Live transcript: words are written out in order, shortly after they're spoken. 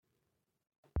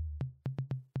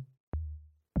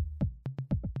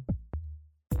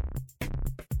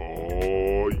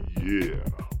Oh yeah,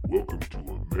 welcome to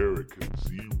American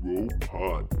Zero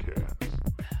Podcast,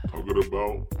 talking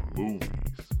about movies,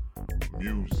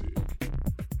 music,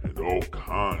 and all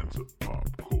kinds of pop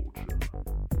culture.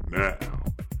 Now,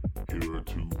 here are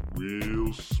two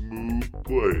real smooth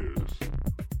players,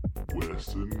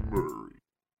 Wes and Murray.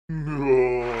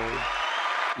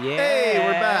 Yeah. Hey,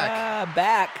 we're back.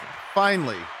 Back.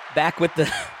 Finally. Back with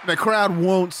the The crowd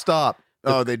won't stop.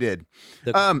 Oh, they did.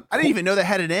 I didn't even know that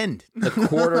had an end.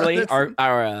 quarterly,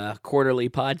 our quarterly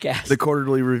podcast. The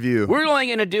quarterly review. We're only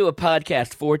going to do a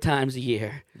podcast 4 times a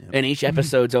year, and each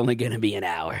episode's only going to be an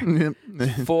hour.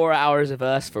 4 hours of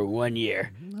us for 1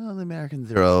 year. Well, the American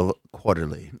Zero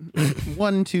quarterly.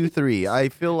 1, 2, 3. I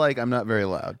feel like I'm not very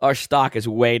loud. Our stock is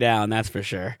way down, that's for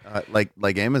sure.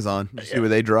 Like Amazon. You see where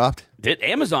they dropped? Did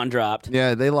Amazon dropped?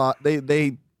 Yeah,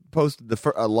 they posted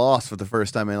a loss for the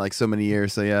first time in like so many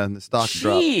years. So yeah, the stock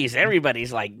dropped. Jeez,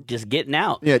 everybody's like just getting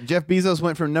out. Yeah, Jeff Bezos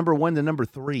went from number 1 to number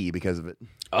 3 because of it.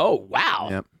 Oh wow!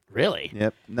 Yep. Really?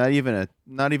 Yep. Not even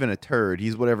a turd.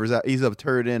 He's whatever's out. He's a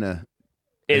turd in a.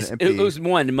 Who's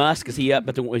one? Musk? Is he up?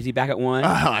 But is he back at 1?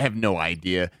 I have no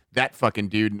idea. That fucking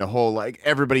dude and the whole like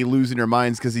everybody losing their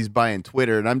minds because he's buying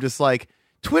Twitter, and I'm just like,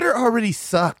 Twitter already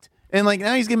sucked, and like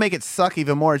now he's gonna make it suck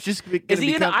even more. It's just is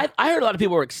he gonna? I heard a lot of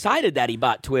people were excited that he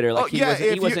bought Twitter. Like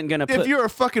he wasn't gonna. If you're a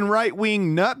fucking right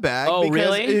wing nutbag,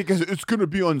 really? Because it's gonna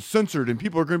be uncensored and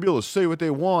people are gonna be able to say what they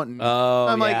want. And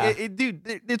I'm like,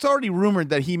 dude, it's already rumored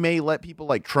that he may let people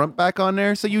like Trump back on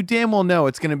there, so you damn well know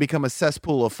it's gonna become a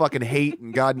cesspool of fucking hate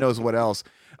and God knows what else.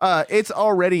 It's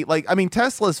already like, I mean,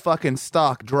 Tesla's fucking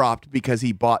stock dropped because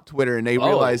he bought Twitter, and they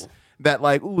realized that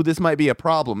like, ooh, this might be a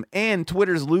problem, and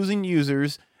Twitter's losing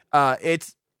users. I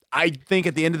think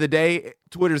at the end of the day,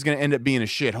 Twitter's going to end up being a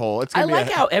shithole. I like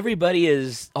how everybody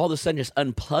is all of a sudden just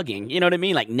unplugging. You know what I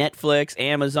mean? Like Netflix,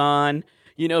 Amazon.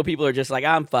 You know, people are just like,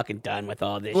 I'm fucking done with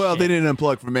all this shit. They didn't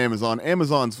unplug from Amazon.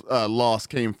 Amazon's loss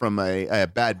came from a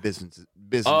bad business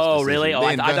Oh, decision. really? Oh,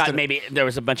 I thought maybe there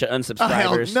was a bunch of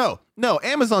unsubscribers. No.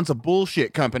 Amazon's a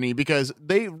bullshit company because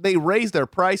they raised their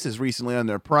prices recently on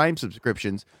their Prime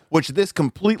subscriptions, which this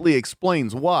completely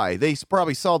explains why. They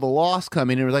probably saw the loss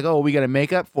coming and were like, oh, we got to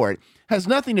make up for it. Has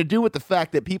nothing to do with the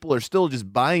fact that people are still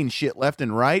just buying shit left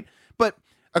and right, but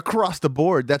across the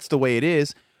board, that's the way it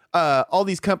is. All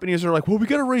these companies are like, well, we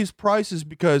got to raise prices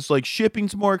because like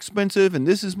shipping's more expensive and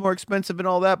this is more expensive and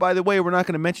all that. By the way, we're not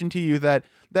going to mention to you that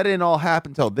didn't all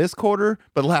happen until this quarter,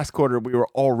 but last quarter we were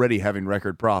already having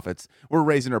record profits. We're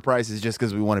raising our prices just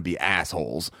because we want to be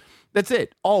assholes. That's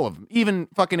it. All of them, even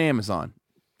fucking Amazon.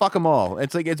 Fuck them all.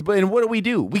 It's like, and what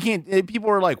do? We can't, people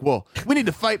are like, well, we need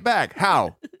to fight back.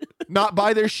 How? Not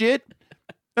buy their shit?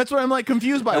 That's what I'm like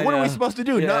confused by. What are we supposed to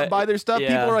do? Yeah. Not buy their stuff? Yeah.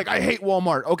 People are like, I hate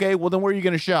Walmart. Okay, well then where are you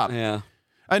going to shop? Yeah.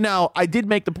 And now I did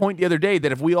make the point the other day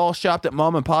that if we all shopped at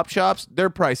mom and pop shops, their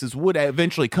prices would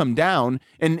eventually come down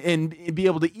and be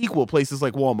able to equal places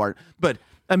like Walmart. But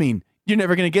I mean, you're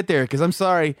never going to get there because I'm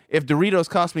sorry, if Doritos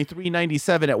cost me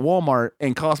 $3.97 at Walmart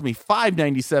and cost me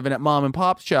 $5.97 at mom and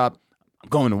pop shop, I'm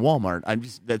going to Walmart.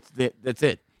 That's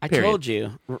it. I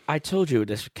told you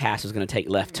this cast was going to take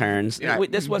left turns. Yeah.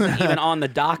 This wasn't even on the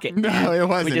docket. No, it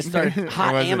wasn't. We just started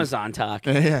hot Amazon talk.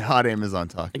 Yeah, hot Amazon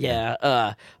talk.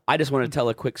 Yeah. I just want to tell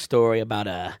a quick story about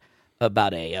a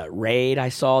raid I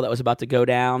saw that was about to go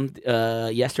down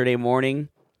yesterday morning.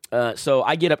 So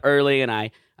I get up early and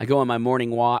I go on my morning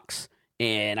walks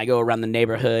and I go around the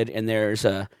neighborhood, and there's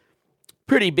a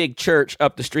pretty big church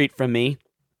up the street from me.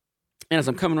 And as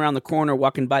I'm coming around the corner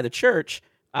walking by the church,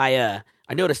 I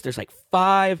noticed there's like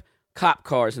 5 cop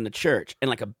cars in the church and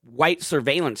like a white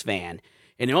surveillance van.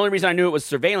 And the only reason I knew it was a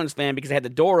surveillance van because I had the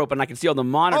door open and I could see all the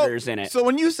monitors in it. So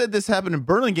when you said this happened in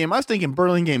Burlingame, I was thinking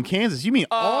Burlingame, Kansas. You mean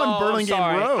on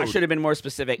Burlingame Road? I should have been more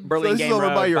specific. Burlingame so this is over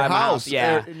Road by your house,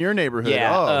 Yeah. in your neighborhood.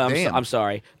 Yeah. Oh, damn. I'm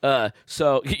sorry.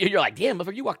 So you're like, damn,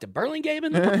 motherfucker, you walked to Burlingame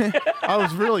in the morning? I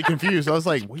was really confused. I was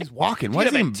like, well, he's walking. Why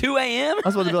Get is up he? at 2 a.m.? I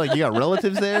was about to be like, you got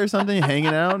relatives there or something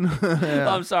hanging out?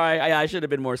 Yeah. I'm sorry. I should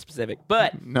have been more specific.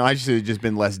 But No, I should have just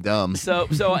been less dumb. So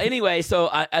anyway,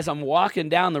 as I'm walking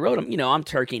down the road, I'm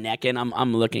turkey necking.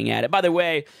 I'm looking at it. By the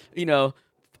way,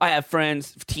 I have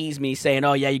friends tease me saying,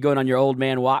 "Oh yeah, you're going on your old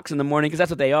man walks in the morning," because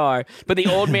that's what they are. But the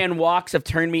old man walks have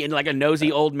turned me into like a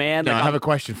nosy old man. Now, Like, I have a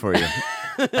question for you.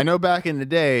 I know back in the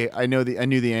day, I knew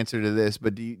the answer to this,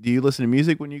 but do you listen to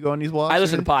music when you go on these walks? I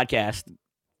listen to podcasts.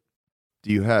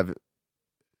 Do you have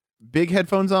big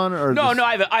headphones on or No,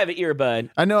 I have an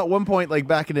earbud. I know at one point, like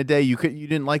back in the day, you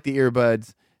didn't like the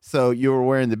earbuds, So you were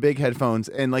wearing the big headphones,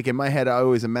 and like in my head, I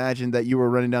always imagined that you were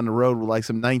running down the road with like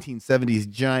some 1970s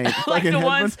giant like fucking the headphones.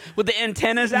 ones with the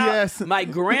antennas out. Yes. My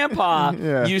grandpa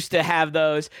Yeah. used to have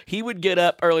those. He would get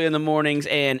up early in the mornings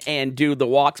and do the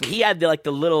walks. He had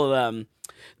the little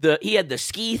he had the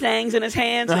ski things in his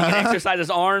hands so he could exercise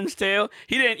his arms too.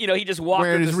 He didn't, he just walked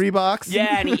Wearing with his this- Reeboks?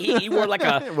 Yeah, and he wore like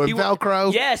a With he wore-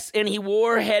 Velcro? Yes, and he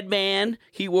wore a headband.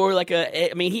 He wore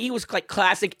he was like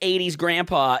classic 80s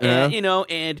grandpa,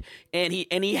 and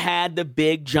and he had the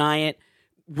big giant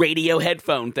radio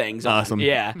headphone things on. Awesome.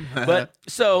 Yeah. But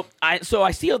so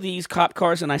I see all these cop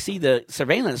cars and I see the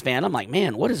surveillance van. I'm like,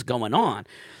 man, what is going on?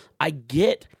 I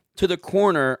get to the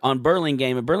corner on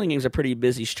Burlingame, and Burlingame's a pretty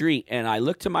busy street, and I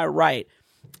look to my right,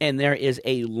 and there is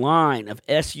a line of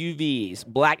SUVs,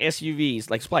 black SUVs,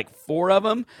 like 4 of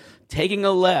them, taking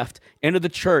a left into the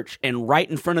church, and right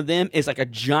in front of them is like a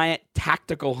giant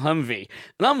tactical Humvee.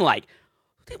 And I'm like,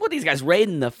 what, these guys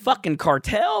raiding the fucking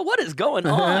cartel? What is going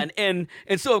on? And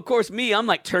so, of course, I'm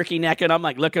like turkey necking. I'm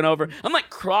like looking over. I'm like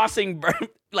crossing,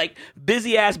 like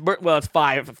busy ass. Well, it's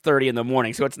 5:30 in the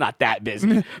morning, so it's not that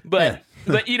busy. But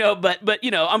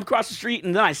I'm across the street,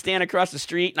 and then I stand across the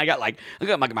street, and I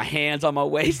got my hands on my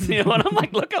waist, and I'm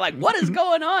like looking like, what is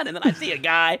going on? And then I see a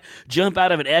guy jump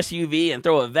out of an SUV and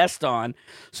throw a vest on.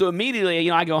 So immediately,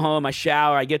 I go home, I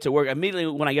shower, I get to work. Immediately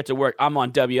when I get to work, I'm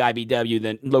on WIBW,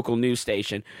 the local news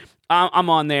station. I'm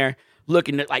on there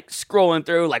looking at, like, scrolling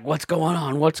through, like, what's going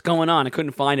on? I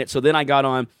couldn't find it. So then I got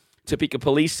on Topeka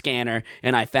Police Scanner,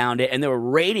 and I found it, and they were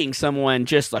raiding someone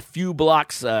just a few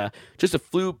blocks south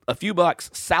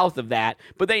of that,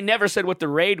 but they never said what the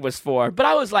raid was for. But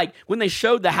I was like, when they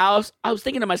showed the house, I was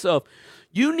thinking to myself,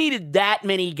 you needed that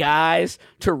many guys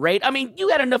to raid. I mean, you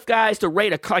had enough guys to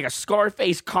raid like a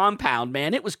Scarface compound,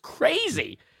 man. It was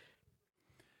crazy.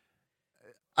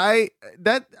 I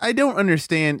don't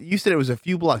understand. You said it was a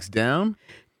few blocks down.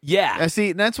 Yeah. I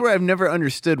see. That's where I've never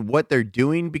understood what they're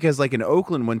doing, because like in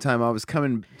Oakland one time I was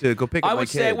coming to go pick up my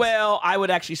kids. I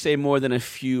would actually say more than a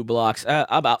few blocks,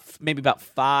 about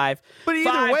 5. But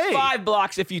either way, 5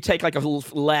 blocks if you take like a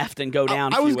left and go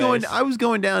down. I was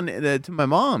going down to my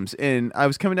mom's, and I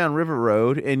was coming down River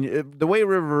Road, and the way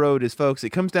River Road is, folks, it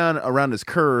comes down around this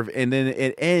curve, and then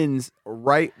it ends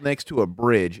right next to a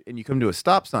bridge, and you come to a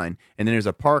stop sign, and then there's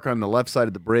a park on the left side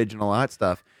of the bridge and all that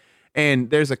stuff. And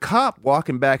there's a cop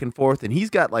walking back and forth, and he's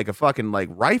got like a fucking like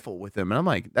rifle with him, and I'm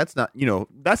like, that's not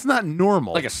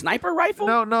normal. Like a sniper rifle?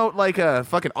 No, like a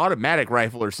fucking automatic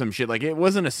rifle or some shit. Like, it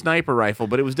wasn't a sniper rifle,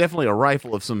 but it was definitely a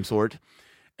rifle of some sort.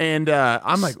 And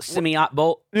I'm like, semi-auto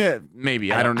bolt? Yeah,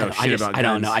 maybe. I don't know shit about guns. I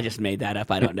don't know. I just made that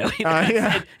up. I don't know.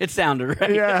 Yeah. It sounded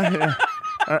right. Yeah.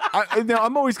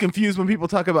 I'm always confused when people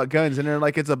talk about guns, and they're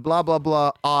like, it's a blah blah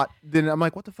blah aught. Then I'm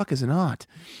like, what the fuck is an aught?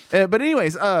 But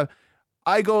anyways,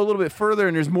 I go a little bit further,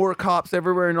 and there's more cops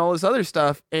everywhere and all this other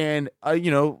stuff. And,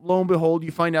 lo and behold,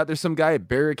 you find out there's some guy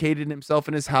barricaded himself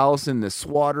in his house, and the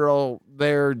SWAT are all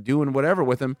there doing whatever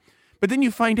with him. But then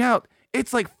you find out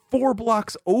it's like 4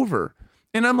 blocks over.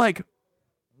 And I'm like,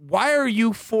 why are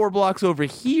you 4 blocks over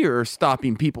here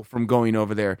stopping people from going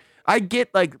over there? I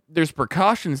get, like, there's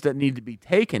precautions that need to be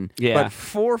taken. Yeah. But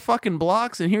 4 fucking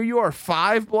blocks, and here you are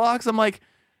 5 blocks? I'm like,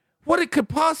 what it could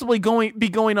possibly be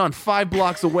going on 5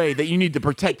 blocks away that you need to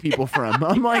protect people from?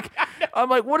 I'm like,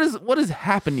 what is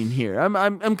happening here?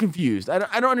 I'm confused. I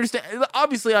don't understand.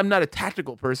 Obviously, I'm not a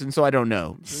tactical person, so I don't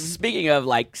know. Speaking of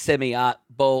like semi-auto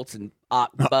bolts and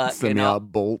aught buck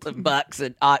bolt bucks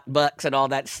and aught bucks and all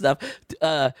that stuff.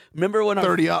 Remember when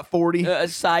 30-40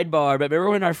 sidebar? But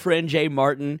remember when our friend Jay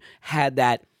Martin had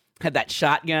that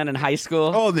shotgun in high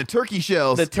school? Oh, the turkey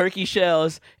shells. The turkey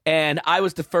shells. And I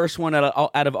was the first one out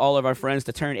of all of our friends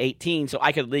to turn 18, so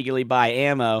I could legally buy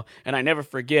ammo. And I never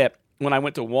forget when I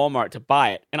went to Walmart to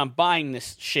buy it. And I'm buying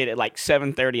this shit at like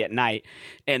 7:30 at night.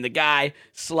 And the guy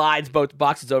slides both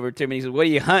boxes over to me. He says, "What are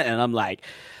you hunting?" And I'm like,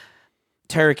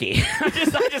 "Turkey." I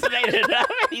just made it up.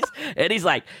 And he's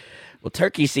like, "Well,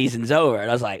 turkey season's over." And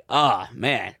I was like, "Oh,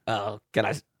 man.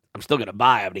 I'm still gonna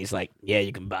buy him." And he's like, "Yeah,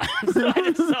 you can buy him." So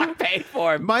I paid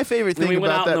for him. My favorite thing we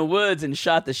went about out in the woods and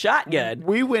shot the shotgun.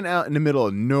 We went out in the middle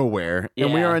of nowhere,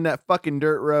 and we Yeah. were on that fucking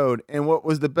dirt road. And what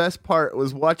was the best part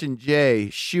was watching Jay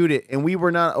shoot it, and we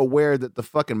were not aware that the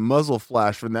fucking muzzle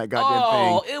flashed from that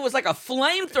goddamn thing. It was like a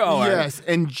flamethrower. Yes,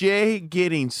 and Jay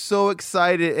getting so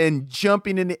excited and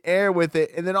jumping in the air with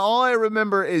it, and then all I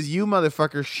remember is you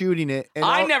motherfucker shooting it. And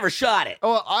I never shot it.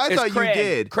 Oh, I It's thought Craig. you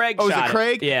did. Craig was shot it it.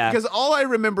 Craig? Yeah. Because all I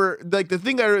remember, like the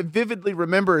thing I vividly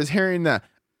remember, is hearing the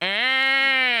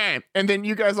and then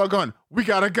you guys all going, "We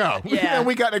gotta go." Yeah. And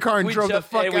we got in the car and We drove the jumped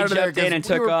fuck in, we out of there jumped in and we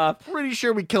took were off. Pretty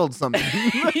sure we killed something.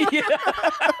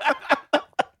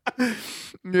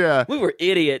 Yeah. We were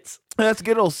idiots. That's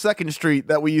good old 2nd Street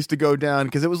that we used to go down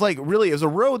because it was like really, it was a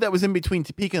road that was in between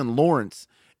Topeka and Lawrence.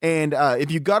 And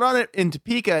if you got on it in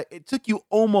Topeka, it took you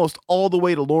almost all the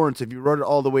way to Lawrence if you rode it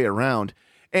all the way around.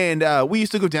 And we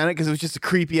used to go down it because it was just a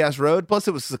creepy ass road. Plus,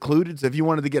 it was secluded. So if you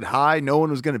wanted to get high, no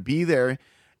one was going to be there.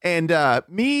 And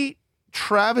me,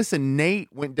 Travis, and Nate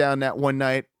went down that one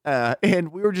night.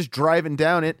 And we were just driving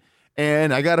down it.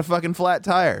 And I got a fucking flat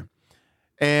tire.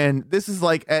 And this is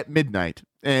like at midnight.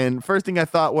 And first thing I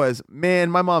thought was,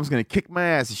 man, my mom's going to kick my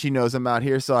ass if she knows I'm out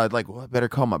here. So I'd like, well, I better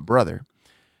call my brother.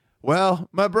 Well,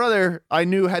 my brother, I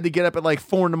knew, had to get up at like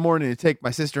 4 a.m. to take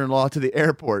my sister-in-law to the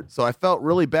airport. So I felt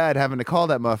really bad having to call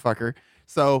that motherfucker.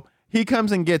 So he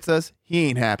comes and gets us. He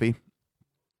ain't happy.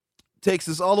 Takes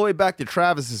us all the way back to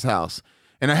Travis's house.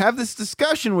 And I have this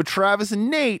discussion with Travis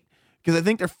and Nate because I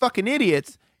think they're fucking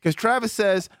idiots. Because Travis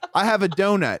says, I have a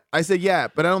donut. I said, yeah,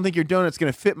 but I don't think your donut's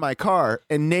going to fit my car.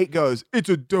 And Nate goes, it's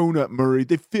a donut, Murray.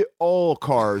 They fit all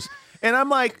cars. And I'm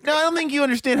like, no, I don't think you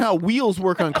understand how wheels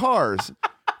work on cars.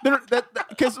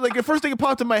 Because like the first thing that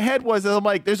popped in my head was, I'm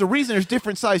like, there's a reason there's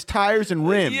different sized tires and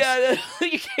rims. Yeah,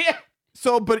 you can't.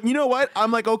 So, but you know what?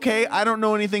 I'm like, okay, I don't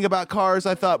know anything about cars.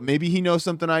 I thought maybe he knows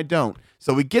something I don't.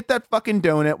 So we get that fucking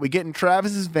donut. We get in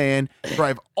Travis's van,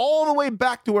 drive all the way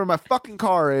back to where my fucking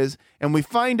car is, and we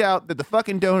find out that the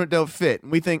fucking donut don't fit.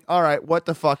 And we think, all right, what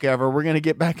the fuck ever. We're going to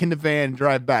get back in the van and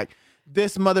drive back.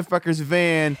 This motherfucker's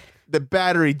van, the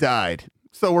battery died.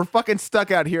 So we're fucking stuck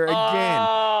out here again.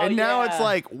 And now it's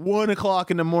like 1 o'clock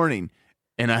in the morning.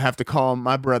 And I have to call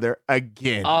my brother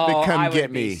again to come get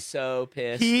me. Be so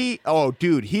pissed. He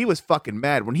was fucking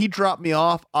mad. When he dropped me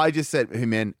off, I just said, hey,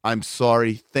 man, I'm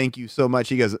sorry. Thank you so much.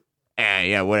 He goes,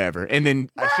 yeah, whatever. And then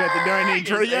I shut the door and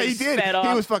he did.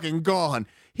 He was fucking gone.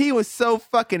 He was so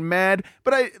fucking mad.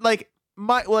 But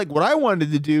what I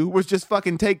wanted to do was just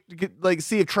fucking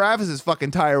see if Travis's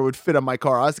fucking tire would fit on my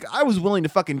car. I was willing to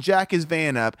fucking jack his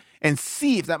van up and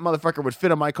see if that motherfucker would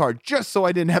fit on my car just so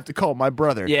I didn't have to call my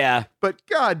brother. Yeah. But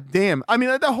god damn. I mean,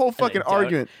 that whole fucking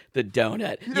argument. The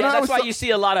donut. Yeah, that's why you see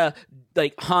a lot of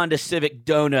like Honda Civic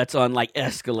donuts on like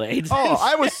Escalades. Oh,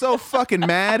 I was so fucking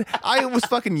mad. I was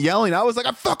fucking yelling. I was like,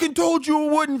 I fucking told you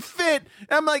it wouldn't fit.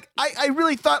 And I'm like, I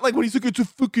really thought like when he's like, it's a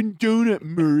fucking donut,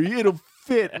 Murray. It'll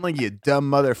fit. I'm like, you dumb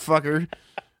motherfucker.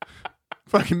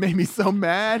 Fucking made me so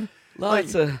mad.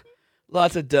 Lots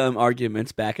of dumb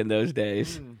arguments back in those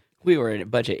days. We were a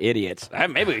bunch of idiots.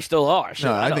 Maybe we still are.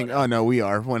 No, I think. Oh no, we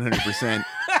are 100%.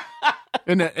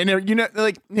 and you know,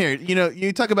 like here, you know,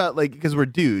 you talk about like because we're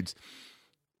dudes.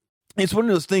 It's one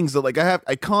of those things that like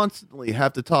I constantly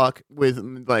have to talk with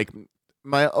like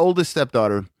my oldest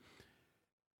stepdaughter.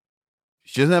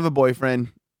 She doesn't have a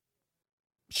boyfriend.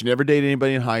 She never dated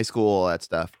anybody in high school, all that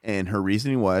stuff. And her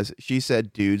reasoning was, she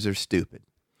said, dudes are stupid.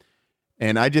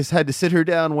 And I just had to sit her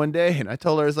down one day, and I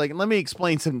told her, I was like, let me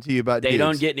explain something to you about dudes. They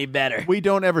don't get any better. We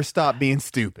don't ever stop being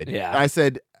stupid. Yeah. I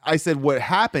said, what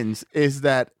happens is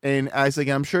that, and I was like,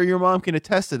 I'm sure your mom can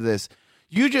attest to this.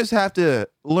 You just have to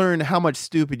learn how much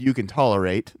stupid you can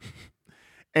tolerate.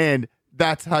 And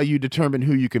that's how you determine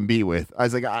who you can be with. I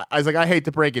was like, I hate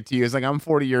to break it to you. It's like, I'm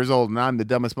 40 years old and I'm the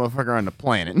dumbest motherfucker on the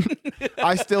planet.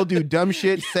 I still do dumb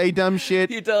shit, say dumb shit.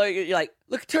 You're like,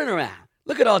 look, turn around.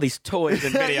 Look at all these toys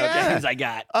and video games I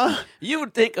got. You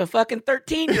would think a fucking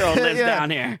 13-year-old lives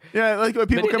down here. Yeah, like when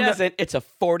people but come doesn't. It's a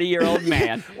 40-year-old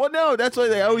man. Well, no, that's why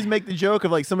they always make the joke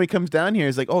of like somebody comes down here.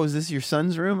 Is like, oh, is this your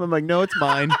son's room? I'm like, no, it's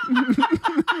mine.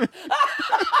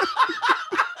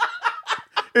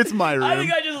 It's my room. I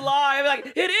think I just lie. I'm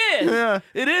like, it is. Yeah.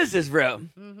 It is his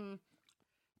room. Mm-hmm.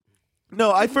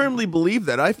 No, I firmly believe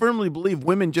that. I firmly believe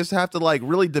women just have to like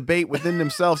really debate within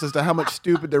themselves as to how much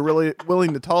stupid they're really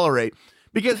willing to tolerate.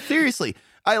 Because seriously,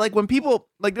 I like when people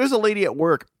like there's a lady at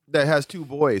work that has 2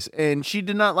 boys, and she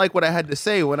did not like what I had to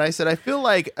say when I said I feel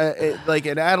like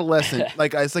an adolescent,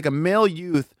 like it's like a male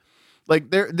youth,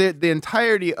 like the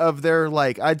entirety of their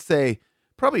like I'd say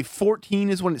probably 14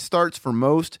 is when it starts for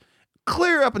most.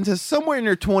 Clear up until somewhere in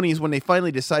their 20s when they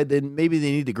finally decide that maybe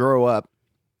they need to grow up.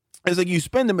 It's like you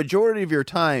spend the majority of your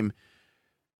time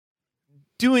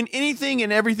doing anything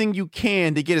and everything you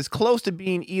can to get as close to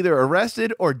being either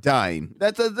arrested or dying.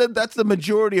 That's the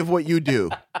majority of what you do.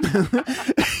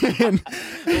 And,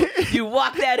 you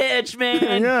walk that edge,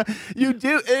 man. Yeah, you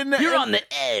do. You're on the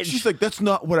edge. She's like, that's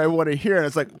not what I want to hear. And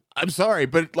it's like, I'm sorry,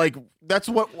 but like, that's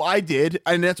what I did.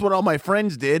 And that's what all my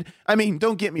friends did. I mean,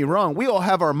 don't get me wrong. We all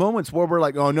have our moments where we're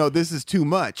like, oh no, this is too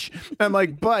much. I'm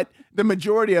like, but the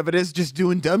majority of it is just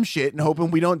doing dumb shit and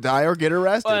hoping we don't die or get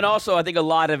arrested. Well, and also, I think a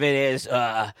lot of it is,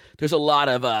 there's a lot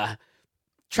of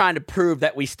trying to prove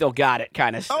that we still got it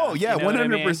kind of stuff. Oh yeah, you know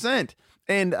 100%.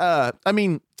 And I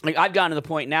mean, Like I've gotten to the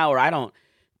point now where I don't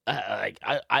like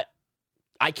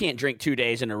I can't drink 2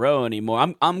 days in a row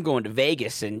anymore. I'm going to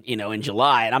Vegas in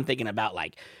July, and I'm thinking about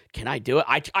like, can I do it?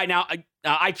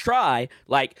 I try.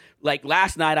 Like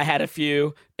last night I had a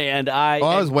few, and I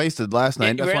was wasted last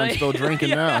night. That's why I'm still drinking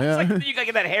now. Yeah. It's like, you gotta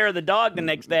get that hair of the dog the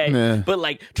next day. Yeah. But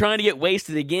like trying to get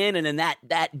wasted again, and then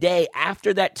that day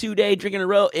after that 2 day drinking in a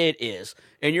row, it is.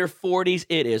 In your 40s,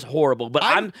 it is horrible. But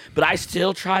I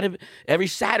still try to every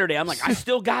Saturday. I'm like, I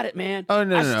still got it, man. Oh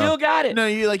no, I still got it. No,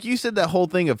 you said that whole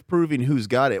thing of proving who's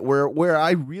got it. Where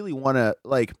I really want to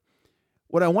like,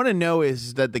 what I want to know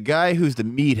is that the guy who's the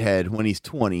meathead when he's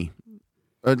 20,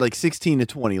 or like 16 to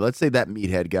 20, let's say that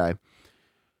meathead guy.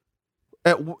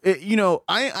 I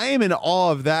am in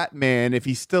awe of that man if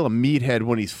he's still a meathead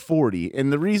when he's 40.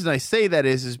 And the reason I say that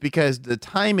is because the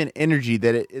time and energy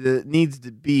that it needs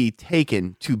to be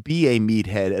taken to be a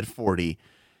meathead at 40,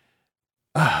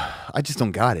 I just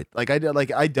don't got it.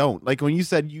 I don't. Like when you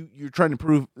said you're trying to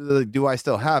prove, do I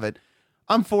still have it?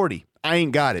 I'm 40. I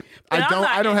ain't got it.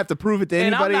 I don't have to prove it to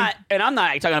anybody. I'm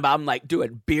not talking about I'm like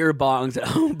doing beer bongs at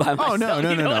home by myself. Oh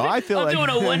no. I feel I'm like doing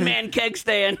a one man keg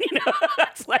stand.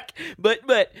 It's like,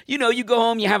 but you go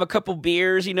home, you have a couple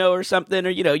beers, or something, or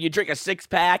you drink a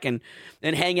 6-pack and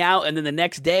hang out, and then the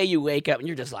next day you wake up and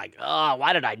you're just like, oh,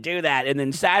 why did I do that? And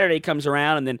then Saturday comes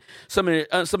around, and then some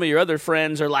of your other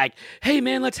friends are like, hey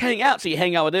man, let's hang out. So you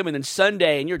hang out with them, and then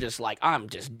Sunday, and you're just like, I'm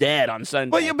just dead on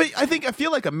Sunday. Well, yeah, but I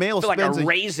feel like a male spends like a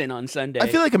raisin on Sunday. I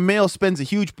feel like a male spends a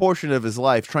huge portion of his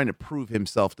life trying to prove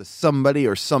himself to somebody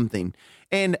or something.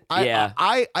 And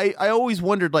I always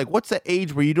wondered, like, what's the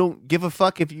age where you don't give a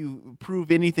fuck if you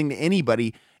prove anything to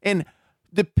anybody? And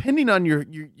depending on your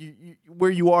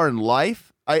where you are in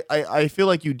life, I feel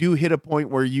like you do hit a point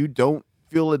where you don't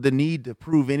feel the need to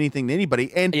prove anything to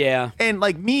anybody. And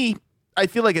like me, I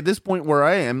feel like at this point where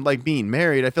I am, like being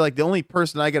married, I feel like the only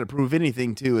person I got to prove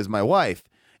anything to is my wife.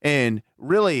 And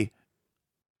really,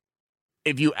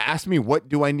 if you ask me what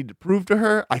do I need to prove to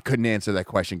her, I couldn't answer that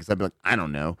question because I'd be like, I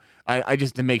don't know. I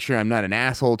just to make sure I'm not an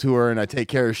asshole to her and I take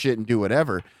care of shit and do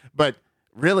whatever. But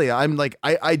really, I'm like,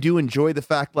 I do enjoy the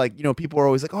fact, like, people are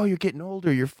always like, oh, you're getting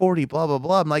older, you're 40, blah, blah,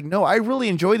 blah. I'm like, no, I really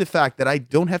enjoy the fact that I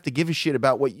don't have to give a shit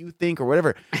about what you think or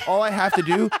whatever. All I have to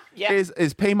do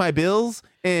is pay my bills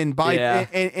and buy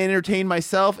and entertain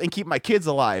myself and keep my kids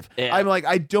alive. Yeah. I'm like,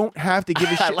 I don't have to give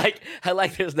a shit. I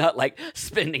like there's not like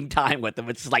spending time with them.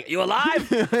 It's just like, you alive?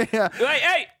 Yeah.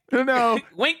 Hey. No.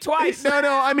 Wink twice. No.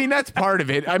 I mean, that's part of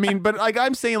it. I mean, but like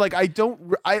I'm saying, like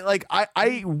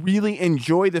I really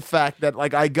enjoy the fact that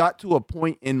like I got to a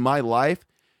point in my life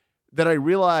that I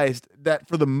realized that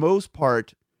for the most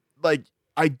part, like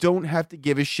I don't have to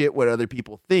give a shit what other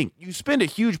people think. You spend a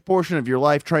huge portion of your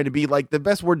life trying to be like the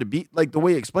best word to be, like the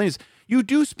way it explains, you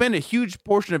do spend a huge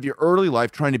portion of your early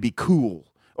life trying to be cool.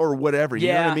 Or whatever, you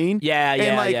know what I mean? Yeah,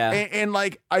 And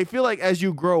like, I feel like as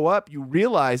you grow up, you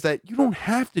realize that you don't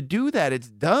have to do that. It's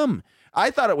dumb. I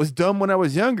thought it was dumb when I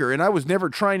was younger, and I was never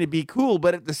trying to be cool.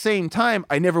 But at the same time,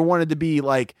 I never wanted to be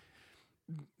like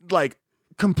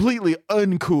completely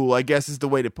uncool, I guess is the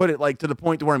way to put it. Like to the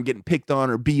point to where I'm getting picked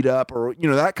on or beat up or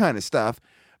that kind of stuff.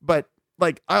 But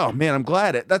like, oh man, I'm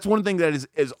glad that's one thing that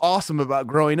is awesome about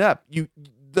growing up.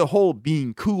 The whole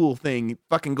being cool thing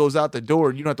fucking goes out the door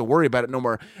and you don't have to worry about it no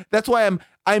more. That's why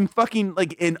I'm fucking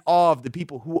like in awe of the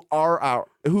people who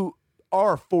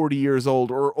are 40 years old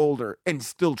or older and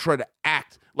still try to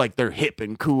act like they're hip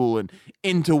and cool and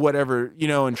into whatever,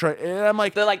 and try. And I'm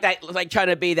like, they're like that, like trying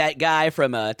to be that guy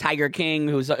from Tiger King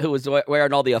who was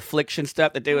wearing all the Affliction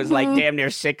stuff. The dude was like damn near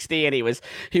 60, and he was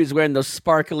wearing those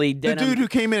sparkly denim. The dude who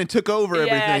came in and took over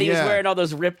everything. And he was wearing all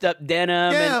those ripped up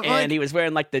denim, and he was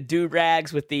wearing like the do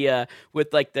rags with the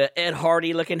with the Ed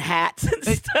Hardy looking hats and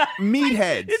stuff.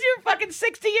 Meatheads. You're fucking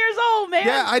 60 years old, man.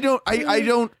 Yeah, I don't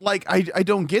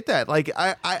get that. Like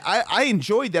I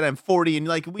enjoyed that I'm 40, and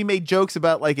like we made jokes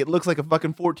about like it looks like a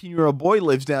fucking 14-year-old boy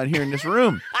lives down here in this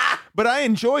room. But I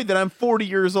enjoyed that I'm 40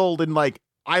 years old and like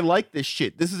I like this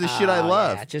shit. This is the shit I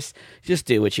love. Yeah, just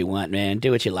do what you want, man.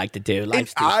 Do what you like to do.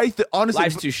 Honestly,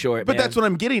 life's too short, but man. that's what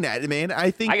I'm getting at, man.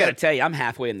 I gotta tell you, I'm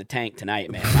halfway in the tank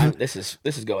tonight, man. This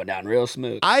is going down real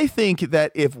smooth. I think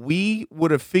that if we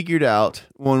would have figured out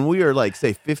when we are like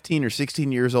say 15 or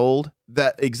 16 years old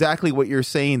that exactly what you're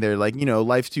saying there, like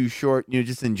life's too short,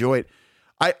 just enjoy it.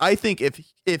 I think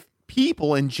if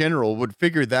people in general would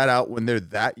figure that out when they're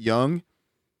that young,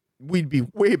 we'd be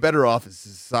way better off as a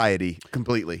society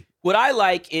completely. What I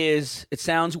like is, it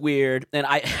sounds weird, and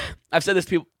I've said this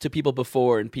to people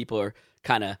before, and people are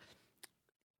kind of,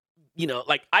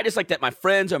 like, I just like that my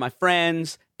friends are my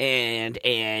friends, and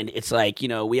it's like,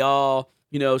 we all,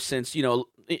 since,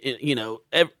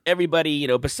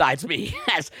 everybody, besides me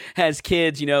has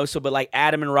kids, so, but like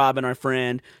Adam and Robin, our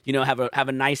friend, have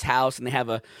a nice house, and they have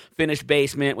a finished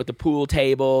basement with a pool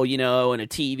table, and a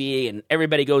TV, and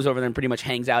everybody goes over there and pretty much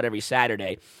hangs out every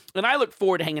Saturday. And I look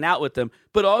forward to hanging out with them.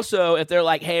 But also, if they're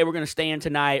like, hey, we're going to stay in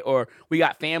tonight, or we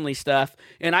got family stuff,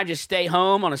 and I just stay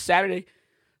home on a Saturday,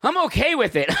 I'm okay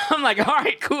with it. I'm like, all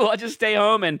right, cool. I'll just stay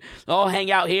home and I'll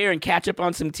hang out here and catch up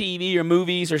on some TV or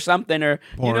movies or something, or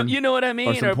porn. you know what I mean?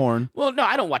 Or some porn. Well, no,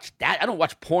 I don't watch that. I don't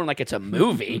watch porn like it's a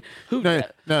movie. No,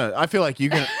 I feel like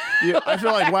I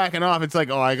feel like whacking off. It's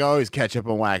like, I always catch up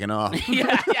on whacking off.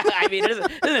 yeah. I mean,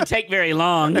 it doesn't take very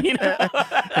long.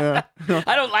 I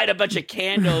don't light a bunch of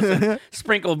candles and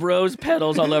sprinkle rose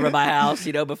petals all over my house,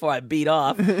 before I beat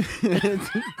off.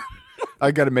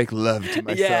 I got to make love to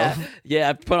myself. Yeah.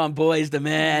 I put on Boys to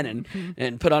Men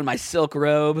and put on my silk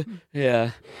robe.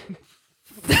 Yeah.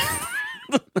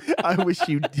 I wish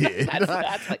you did.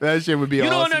 That's like, that shit would be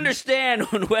awesome. You don't understand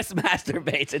when Wes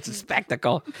masturbates. It's a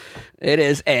spectacle.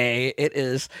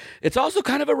 It's also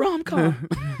kind of a rom-com.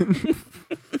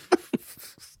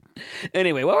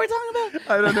 Anyway, what were we talking about?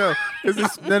 I don't know.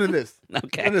 None of this.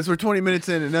 Okay. None of this. We're 20 minutes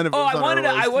in and none of it.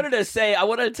 I wanted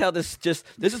to tell this.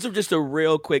 This is just a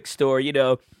real quick story.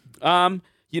 With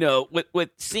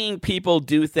seeing people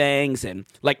do things, and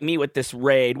like me with this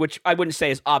raid, which I wouldn't say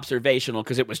is observational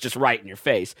because it was just right in your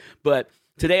face. But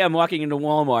today I'm walking into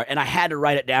Walmart, and I had to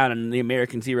write it down in the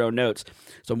American Zero notes.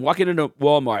 So I'm walking into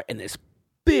Walmart, and this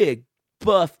big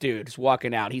buff dude is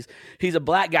walking out. He's a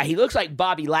black guy. He looks like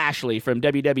Bobby Lashley from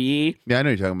WWE. Yeah, I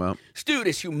know what you're talking about. This dude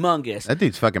is humongous. That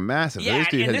dude's fucking massive. Yeah,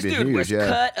 this dude was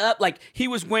cut up. Like he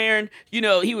was wearing,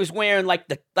 like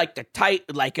the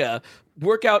tight, like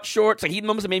workout shorts. Like he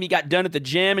almost maybe got done at the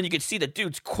gym, and you could see the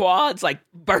dude's quads like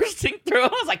bursting through. I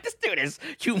was like, this dude is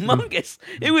humongous.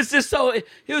 It was just it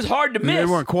was hard to miss. They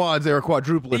weren't quads, they were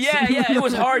quadruplets. Yeah, it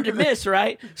was hard to miss,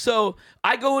 right? So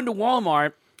I go into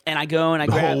Walmart, and I go and I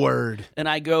grab whole word. And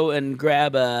I go and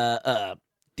grab the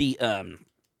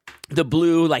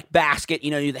blue like basket,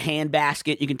 the hand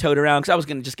basket you can tote around, because I was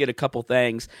gonna just get a couple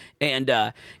things,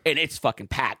 and it's fucking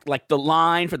packed. Like the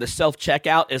line for the self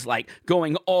checkout is like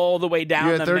going all the way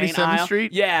down the main aisle. 37th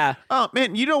Street. Yeah. Oh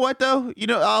man, you know what though?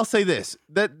 I'll say this,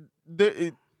 that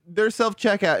their self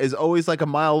checkout is always like a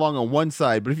mile long on one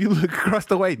side, but if you look across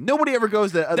the way, nobody ever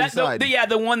goes to the other side.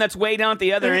 The one that's way down at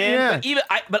the other end. Yeah.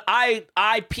 But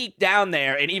I peeked down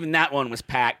there, and even that one was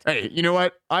packed. Hey, you know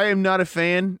what? I am not a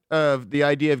fan of the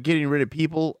idea of getting rid of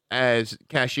people as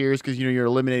cashiers because you're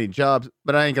eliminating jobs.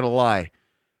 But I ain't gonna lie,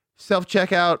 self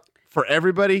checkout for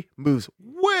everybody moves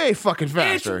way fucking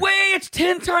faster. It's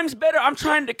 10 times better. I'm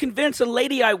trying to convince a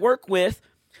lady I work with,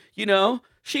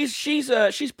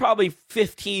 She's probably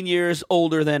 15 years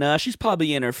older than us. She's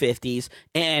probably in her 50s.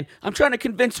 And I'm trying to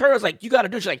convince her. I was like, you got to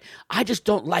do it. She's like, I just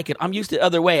don't like it. I'm used to the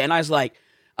other way. And I was like,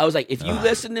 if you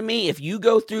listen to me, if you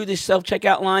go through this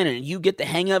self-checkout line and you get the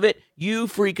hang of it, you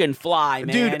freaking fly,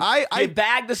 man. Dude, I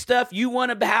bag the stuff how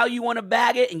you want to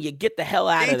bag it, and you get the hell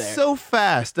out of there. It's so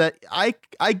fast that I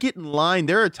get in line.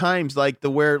 There are times like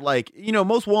where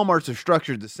most Walmarts are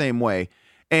structured the same way.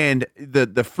 And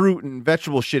the fruit and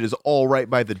vegetable shit is all right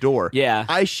by the door. Yeah.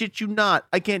 I shit you not.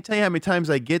 I can't tell you how many times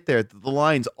I get there. The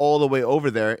line's all the way over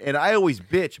there. And I always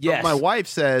bitch. But Yes. my wife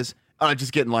says,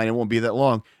 just get in line. It won't be that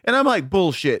long. And I'm like,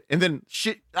 bullshit. And then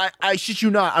I shit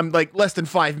you not. I'm like less than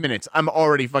 5 minutes. I'm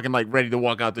already fucking like ready to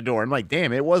walk out the door. I'm like,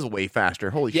 damn, it was way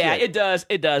faster. Holy shit. Yeah, it does.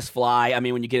 It does fly. I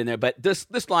mean, when you get in there. But this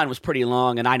line was pretty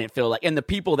long, and I didn't feel like. And the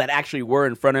people that actually were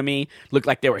in front of me looked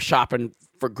like they were shopping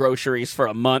for groceries for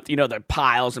a month. They're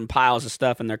piles and piles of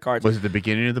stuff in their carts. Was it the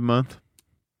beginning of the month?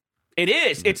 It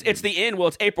is. It's the end. Well,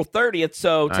 it's April 30th,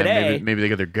 so today. Maybe they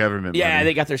got their government Yeah, money.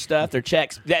 they got their stuff, their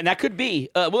checks. And that could be.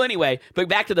 Well, anyway, but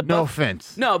back to the buff. No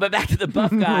offense. No, but back to the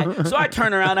buff guy. So I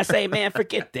turn around, I say, man,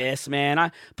 forget this, man.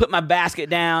 I put my basket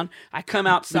down. I come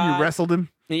outside. Then you wrestled him?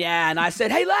 Yeah, and I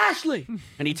said, hey, Lashley.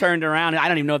 And he turned around, and I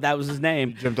don't even know if that was his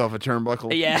name. Jumped off a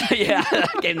turnbuckle. Yeah. I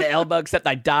gave him the elbow, except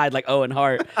I died like Owen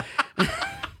Hart.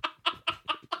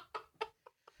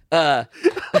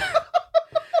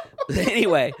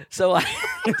 Anyway, so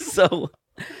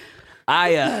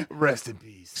I rest in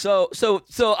peace. So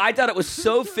I thought it was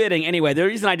so fitting. Anyway, the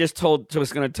reason I was going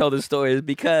to tell this story is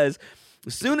because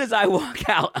as soon as I walk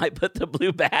out, I put the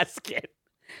blue basket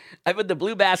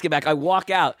back. I walk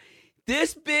out.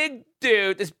 This big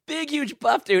dude, this big huge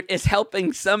buff dude, is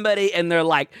helping somebody in their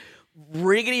like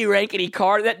rickety rankety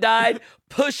car that died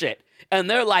push it. And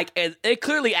they're like, and they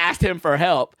clearly asked him for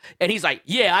help, and he's like,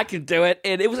 "Yeah, I can do it."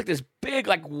 And it was like this big,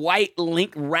 like white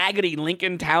raggedy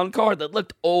Lincoln Town Car that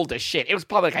looked old as shit. It was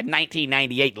probably like a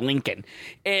 1998 Lincoln,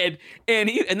 and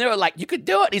they were like, "You could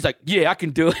do it." And he's like, "Yeah, I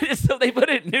can do it." And so they put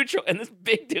it in neutral, and this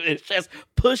big dude is just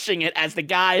pushing it as the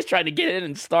guy is trying to get in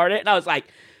and start it. And I was like,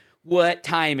 what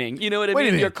timing? You know what I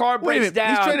mean? Your car breaks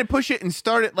down. He's trying to push it and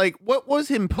start it. Like, what was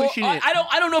him pushing it?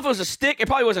 I don't know if it was a stick. It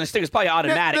probably wasn't a stick. It's probably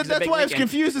automatic. That's why I was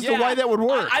confused as to why that would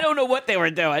work. I don't know what they were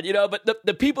doing, but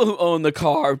the people who owned the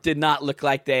car did not look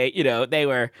like they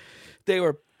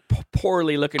were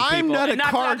poorly looking people. I'm not a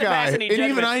car guy, and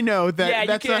even I know that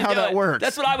that's not how that works.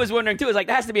 That's what I was wondering too. It's like,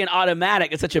 that has to be an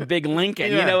automatic. It's such a big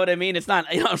Lincoln. You know what I mean? It's not.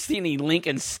 I don't see any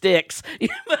Lincoln sticks,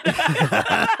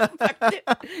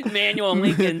 manual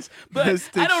Lincolns. But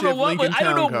I don't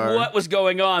know what was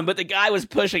going on. But the guy was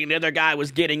pushing, and the other guy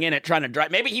was getting in it, trying to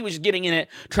drive. Maybe he was getting in it,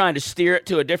 trying to steer it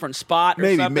to a different spot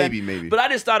or something. Maybe. But I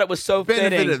just thought it was so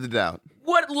benefit fitting. of the doubt.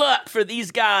 What luck for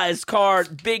these guys' car,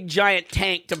 big giant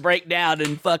tank to break down,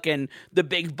 and fucking the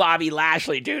big Bobby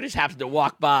Lashley dude just happens to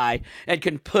walk by and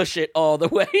can push it all the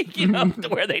way, to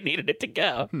where they needed it to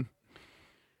go.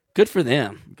 Good for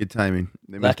them. Good timing.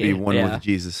 They must be one with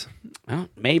Jesus. Well,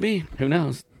 maybe. Who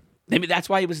knows? Maybe that's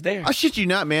why he was there. I shit you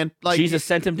not, man. Like, Jesus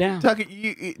sent him down.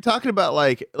 Talking about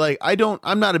like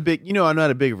I'm not a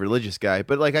big religious guy,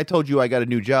 but like I told you, I got a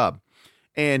new job.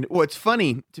 And what's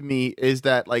funny to me is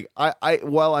that, like, I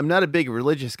while I'm not a big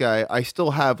religious guy, I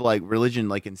still have, like, religion,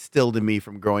 like, instilled in me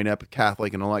from growing up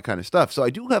Catholic and all that kind of stuff. So I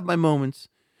do have my moments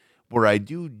where I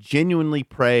do genuinely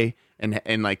pray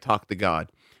and like, talk to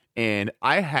God. And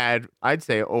I'd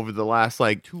say over the last,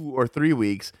 like, 2 or 3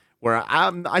 weeks where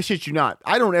I shit you not,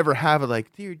 I don't ever have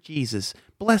like, dear Jesus,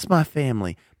 bless my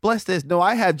family, bless this. No,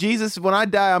 I have, Jesus, when I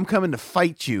die, I'm coming to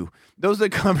fight you. Those are the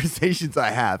conversations I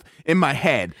have in my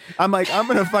head. I'm like, I'm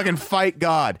going to fucking fight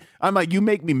God. I'm like, you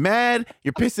make me mad.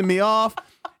 You're pissing me off.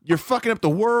 You're fucking up the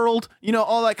world.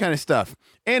 All that kind of stuff.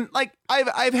 And like,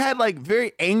 I've had like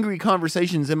very angry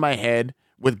conversations in my head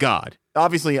with God.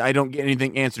 Obviously, I don't get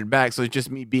anything answered back. So it's just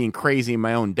me being crazy in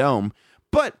my own dome.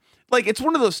 But like, it's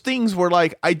one of those things where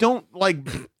like, I don't like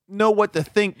know what to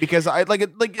think, because I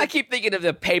keep thinking of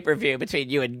the pay-per-view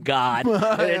between you and God.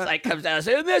 And it's like, comes down and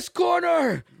says, in this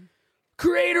corner,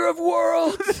 creator of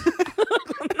worlds.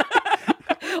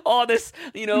 All this,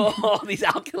 all these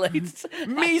accolades.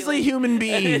 Measly human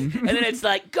being. And then it's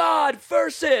like, God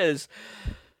versus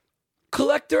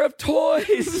collector of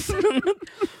toys.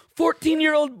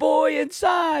 14-year-old boy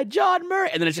inside, John Murray.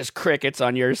 And then it's just crickets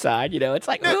on your side. It's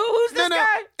like, who's this guy?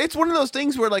 It's one of those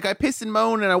things where like I piss and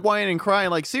moan and I whine and cry.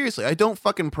 And like, seriously, I don't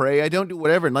fucking pray. I don't do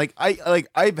whatever. And like,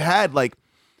 I've had like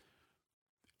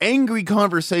angry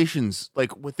conversations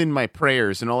like within my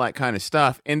prayers and all that kind of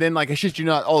stuff. And then like, I shit you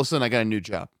not, all of a sudden I got a new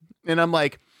job. And I'm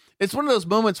like, it's one of those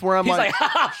moments where He's like,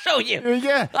 I'll show you.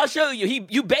 Yeah. I'll show you.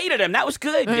 You baited him. That was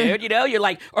good, dude. You're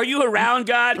like, are you around,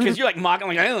 God? Because you're like mocking,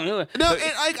 like, I don't know. No,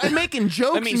 I'm making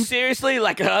jokes. I mean, seriously,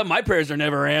 like, my prayers are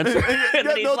never answered. And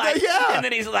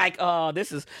then he's like, oh,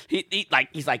 this is, he's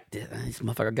like, this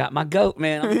motherfucker got my goat,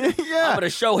 man. I'm going to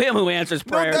show him who answers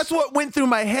prayers. No, that's what went through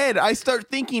my head. I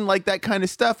start thinking like that kind of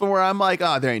stuff, and where I'm like,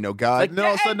 oh, there ain't no God. Like, and then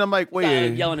all of a sudden I'm like,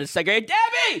 wait. Yelling at the secretary,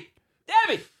 Debbie!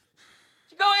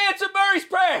 Go answer Murray's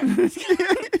prayer.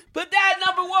 Put that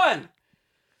number 1.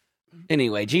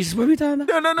 Anyway, Jesus, what are we talking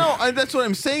about? No. That's what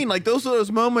I'm saying. Like, those are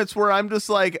those moments where I'm just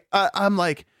like,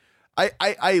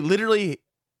 I literally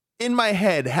in my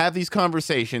head have these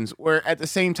conversations where at the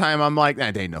same time I'm like,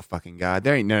 nah, there ain't no fucking God.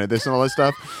 There ain't none of this and all this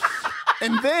stuff.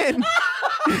 And then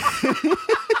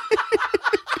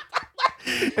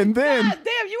God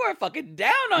damn, you are fucking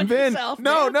down on yourself.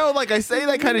 No, like I say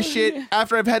that kind of shit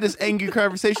after I've had this angry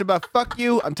conversation about fuck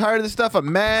you, I'm tired of this stuff,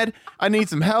 I'm mad, I need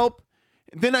some help.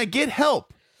 Then I get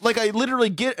help. Like I literally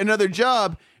get another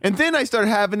job, and then I start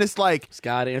having this like, is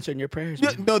God answering your prayers?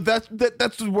 No, that's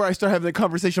where I start having the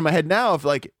conversation in my head now of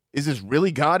like, is this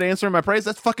really God answering my prayers?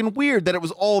 That's fucking weird that it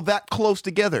was all that close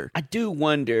together. I do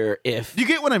wonder if... You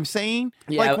get what I'm saying?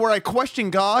 Yeah. Like where I question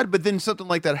God, but then something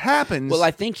like that happens. Well,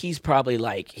 I think he's probably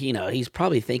like, he's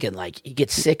probably thinking like, he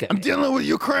gets sick of it. I'm dealing with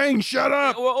Ukraine, shut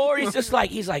up! Or he's just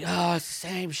like, oh, it's the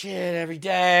same shit every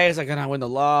day. It's like, I win the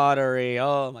lottery.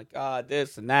 Oh my God,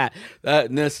 this and that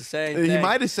and this, the same thing. He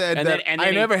might have said that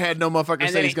I never had no motherfucker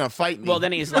say he's going to fight me. Well,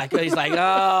 then he's like, oh,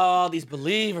 all these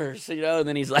believers, and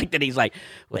then he's like,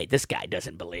 wait, this guy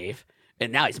doesn't believe,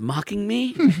 and now he's mocking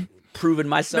me, proving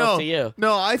myself to you.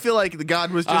 No, I feel like the God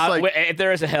was just like, if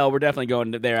there is a hell, we're definitely going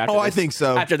there. After I think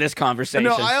so. After this conversation,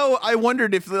 no, I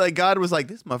wondered if like God was like,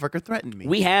 this motherfucker threatened me.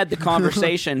 We had the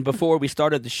conversation before we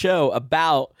started the show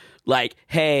about like,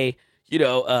 hey,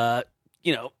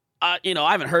 I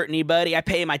haven't hurt anybody. I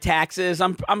pay my taxes.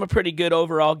 I'm a pretty good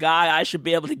overall guy. I should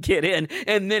be able to get in.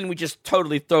 And then we just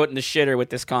totally throw it in the shitter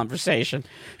with this conversation.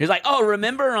 He's like, oh,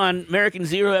 remember on American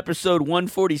Zero episode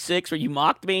 146 where you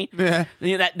mocked me? Yeah.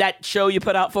 That show you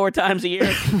put out 4 times a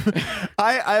year?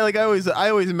 I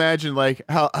always imagine like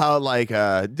how like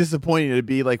disappointing it'd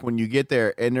be like when you get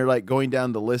there and they're like going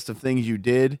down the list of things you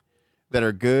did that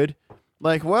are good.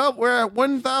 Like, well, we're at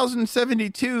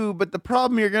 1,072, but the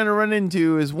problem you're going to run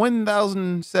into is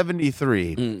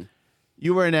 1,073.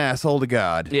 You were an asshole to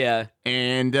God. Yeah.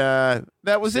 And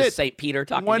that was it. St. Peter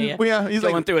talking to you? Yeah, he's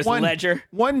going like, through his ledger.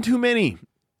 One too many.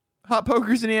 Hot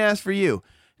pokers in the ass for you.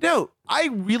 No, I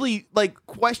really, like,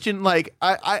 question, like,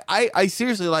 I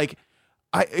seriously, like,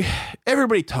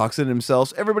 everybody talks to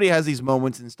themselves. Everybody has these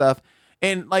moments and stuff.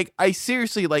 And, like, I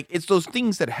seriously, like, it's those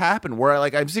things that happen where,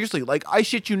 I'm seriously, like, I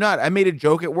shit you not. I made a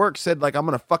joke at work, said, like, I'm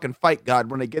going to fucking fight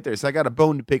God when I get there. So I got a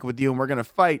bone to pick with you and we're going to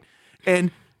fight. And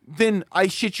then I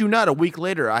shit you not, a week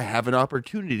later, I have an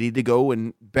opportunity to go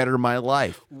and better my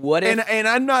life. What if... And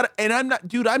I'm not,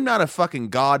 dude, I'm not a fucking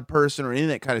God person or any of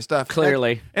that kind of stuff.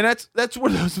 Clearly. That's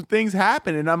where those things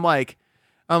happen. And I'm like,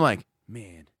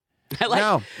 man.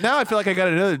 Now I feel like I got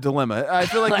another dilemma. I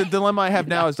feel like the dilemma I have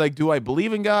now is like, do I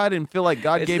believe in God and feel like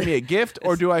God gave me a gift,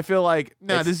 or do I feel like,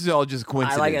 this is all just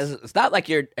coincidence? It's not like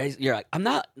you're like, I'm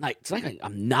not like, it's not like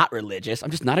I'm not religious.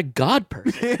 I'm just not a God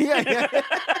person. yeah.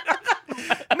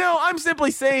 No, I'm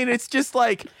simply saying it's just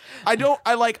like I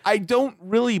don't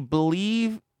really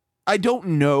believe. I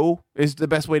don't know is the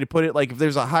best way to put it. Like if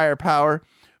there's a higher power,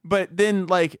 but then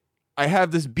like I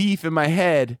have this beef in my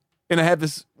head. And I have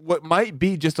this, what might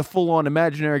be just a full-on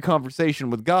imaginary conversation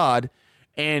with God,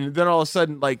 and then all of a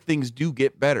sudden, like, things do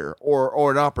get better, or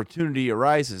an opportunity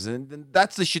arises, and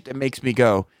that's the shit that makes me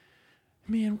go,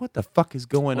 man, what the fuck is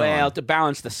going on? Well, to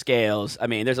balance the scales, I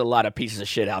mean, there's a lot of pieces of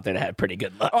shit out there that had pretty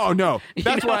good luck. Oh, no.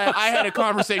 That's why I had a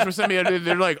conversation with somebody.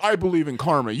 They're like, I believe in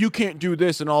karma. You can't do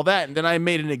this and all that. And then I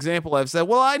made an example. I've said,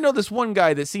 well, I know this one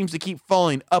guy that seems to keep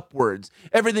falling upwards.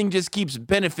 Everything just keeps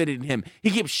benefiting him. He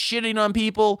keeps shitting on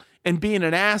people and being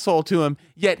an asshole to him,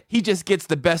 yet he just gets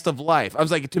the best of life. I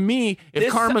was like, to me,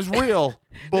 if karma's real,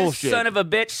 bullshit. This son of a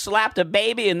bitch slapped a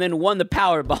baby and then won the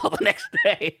Powerball the next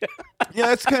day. Yeah,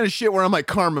 that's the kind of shit where I'm like,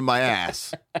 karma my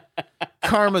ass.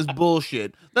 Karma's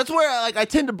bullshit. That's where I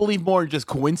tend to believe more in just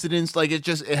coincidence. Like it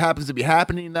happens to be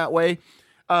happening that way.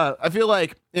 I feel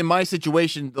like in my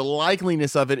situation, the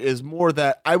likeliness of it is more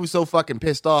that I was so fucking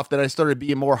pissed off that I started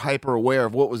being more hyper aware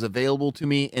of what was available to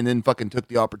me and then fucking took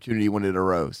the opportunity when it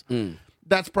arose.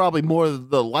 That's probably more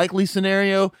the likely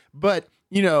scenario. But,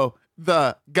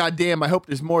 the goddamn, I hope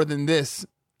there's more than this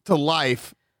to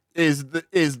life is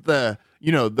the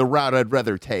route I'd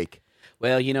rather take.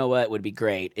 Well, you know what would be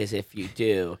great is if you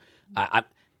do.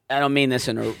 I don't mean this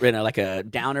in a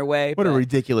downer way. What a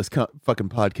ridiculous fucking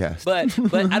podcast. But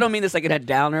I don't mean this like in a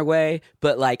downer way.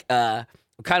 But like, I'm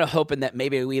kind of hoping that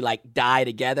maybe we like die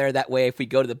together. That way, if we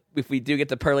do get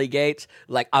the pearly gates,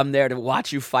 like I'm there to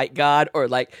watch you fight God, or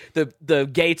like the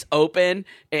gates open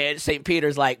and St.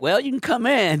 Peter's like, well, you can come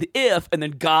in and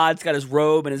then God's got his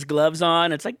robe and his gloves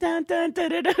on. It's like dun, dun, dun,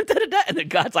 dun, dun, dun, dun, and then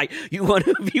God's like, you want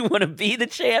to be the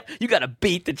champ? You got to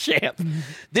beat the champ.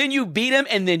 Then you beat him,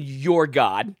 and then you're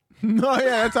God. No,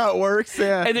 yeah, that's how it works.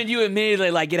 Yeah, and then you immediately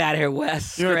like get out of here,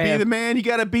 Wes. You want to be the man? You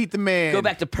got to beat the man. Go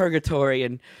back to purgatory,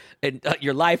 and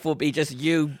your life will be just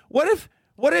you. What if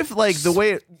like the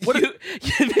way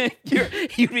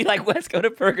you'd be like, Wes, go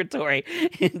to purgatory,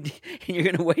 and you're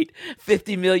gonna wait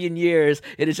 50 million years,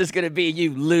 and it's just gonna be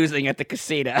you losing at the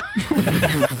casino.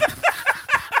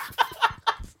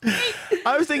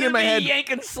 I was thinking in my head,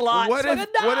 yanking slots.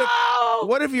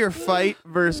 What if your fight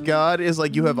versus God is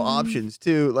like you have options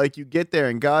too? Like you get there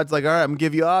and God's like, all right, I'm gonna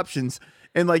give you options,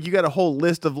 and like you got a whole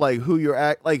list of like who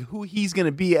who he's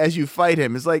gonna be as you fight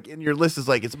him. It's like, and your list is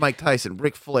like, it's Mike Tyson,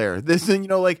 Ric Flair, this, and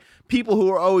like people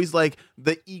who are always like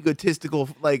the egotistical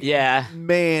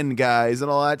man guys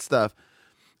and all that stuff.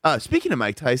 Speaking of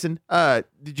Mike Tyson,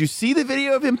 did you see the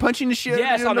video of him punching the shit?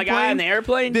 Yes, on the guy on the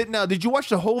airplane. Did you watch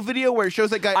the whole video where it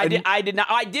shows that guy? I did not.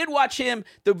 I did watch him.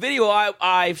 The video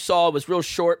I saw was real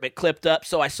short but clipped up,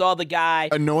 so I saw the guy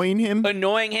annoying him, but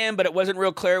it wasn't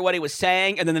real clear what he was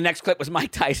saying. And then the next clip was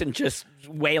Mike Tyson just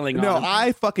wailing on him. No,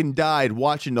 I fucking died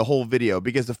watching the whole video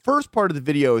because the first part of the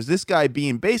video is this guy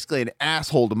being basically an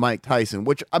asshole to Mike Tyson,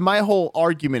 which my whole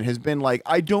argument has been like,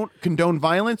 I don't condone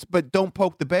violence, but don't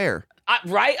poke the bear.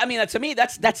 Right? I mean, to me,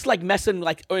 that's like messing,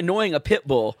 like annoying a pit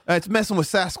bull. It's messing with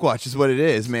Sasquatch is what it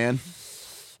is, man.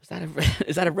 Is that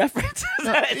a reference?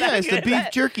 It's the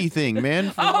beef jerky thing,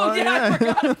 man. I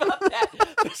forgot about that.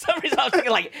 For some reason, I was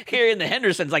thinking like hearing the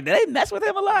Hendersons. Like, did they mess with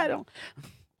him a lot? I don't.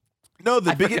 No,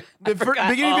 the beginning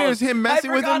video is him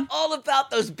messing with him. I forgot all about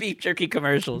those beef jerky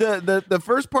commercials. The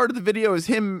first part of the video is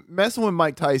him messing with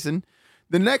Mike Tyson.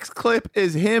 The next clip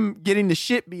is him getting the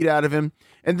shit beat out of him.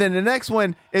 And then the next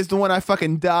one is the one I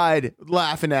fucking died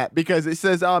laughing at because it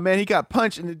says, oh man, he got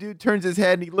punched, and the dude turns his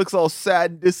head and he looks all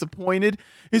sad and disappointed.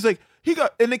 He's like,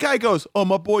 and the guy goes, oh,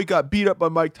 my boy got beat up by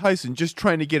Mike Tyson just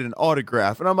trying to get an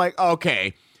autograph. And I'm like,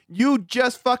 okay. You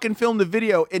just fucking filmed a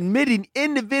video admitting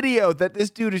in the video that this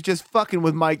dude is just fucking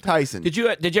with Mike Tyson. Did you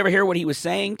ever hear what he was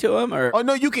saying to him? Or oh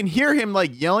no, you can hear him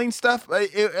like yelling stuff.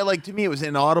 Like to me, it was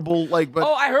inaudible. Like, but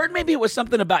I heard maybe it was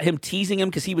something about him teasing him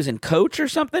because he was in Coach or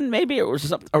something. Maybe it was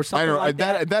something or something like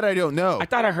that. That I don't know. I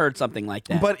thought I heard something like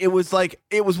that. But it was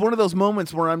one of those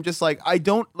moments where I'm just like, I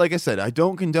don't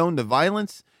condone the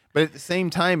violence. But at the same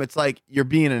time, it's like you're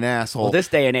being an asshole. Well, this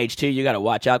day and age, too, you got to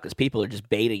watch out because people are just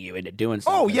baiting you into doing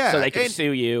something. Oh, yeah. So they can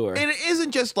sue you. Or... And it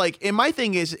isn't just like, and my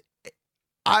thing is,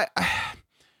 I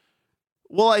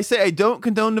say I don't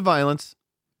condone the violence.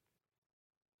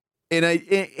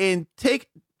 And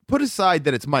put aside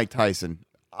that it's Mike Tyson.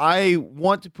 I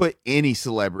want to put any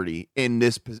celebrity in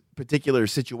this particular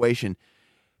situation.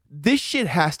 This shit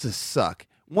has to suck.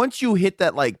 Once you hit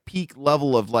that like peak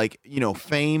level of like,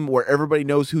 fame where everybody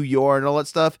knows who you are and all that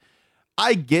stuff,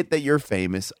 I get that you're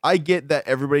famous. I get that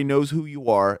everybody knows who you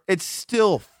are. It's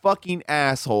still fucking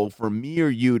asshole for me or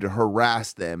you to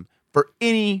harass them for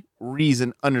any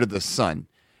reason under the sun.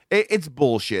 It's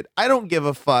bullshit. I don't give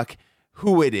a fuck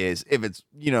who it is. If it's,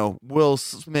 Will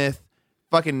Smith,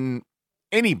 fucking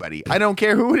anybody. I don't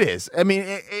care who it is. I mean,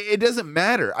 it doesn't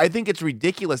matter. I think it's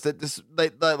ridiculous that this,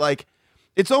 like,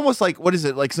 it's almost like, what is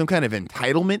it, like some kind of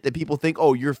entitlement that people think,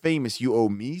 oh, you're famous, you owe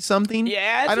me something?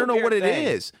 Yeah, I don't know what it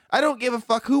is. I don't give a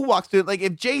fuck who walks through it. Like,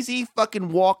 if Jay-Z fucking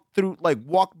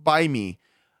walked by me,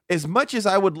 as much as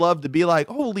I would love to be like,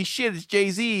 holy shit, it's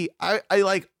Jay-Z,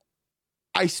 I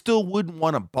still wouldn't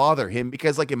want to bother him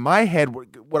because, like, in my head,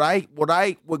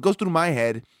 what goes through my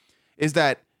head is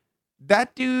that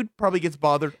dude probably gets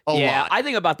bothered a lot. Yeah, I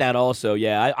think about that also.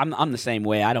 Yeah, I'm the same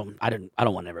way. I don't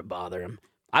want to ever bother him.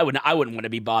 I wouldn't want to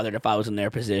be bothered if I was in their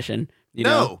position. You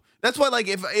know? That's why, like,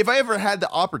 if I ever had the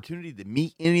opportunity to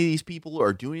meet any of these people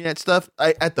or doing that stuff,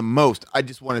 at the most, I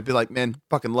just want to be like, man,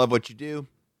 fucking love what you do.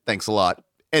 Thanks a lot.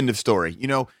 End of story.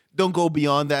 Don't go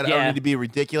beyond that. Yeah. I don't need to be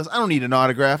ridiculous. I don't need an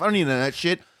autograph. I don't need none of that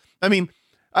shit. I mean,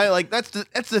 that's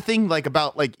the thing, like,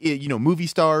 about, like, movie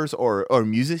stars or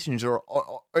musicians or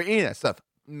any of that stuff.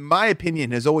 My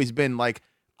opinion has always been, like,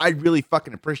 I really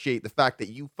fucking appreciate the fact that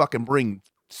you fucking bring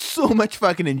so much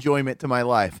fucking enjoyment to my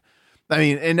life. I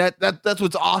mean, and that's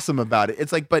what's awesome about it.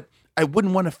 It's like, but I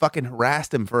wouldn't want to fucking harass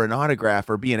them for an autograph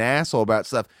or be an asshole about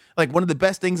stuff. Like, one of the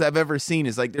best things I've ever seen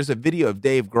is, like, there's a video of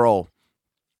Dave Grohl,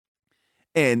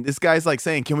 and this guy's like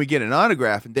saying, can we get an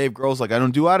autograph? And Dave Grohl's like, I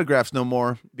don't do autographs no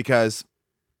more because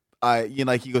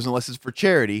he goes, unless it's for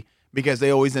charity, because they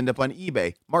always end up on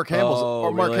eBay. Mark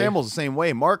Hamill's the same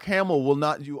way. Mark Hamill will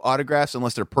not do autographs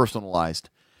unless they're personalized,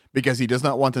 because he does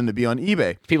not want them to be on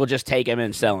eBay. People just take him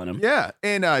and selling them. Yeah,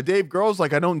 and Dave Grohl's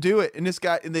like, I don't do it. And this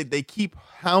guy, and they keep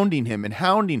hounding him.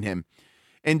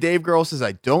 And Dave Grohl says,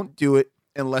 I don't do it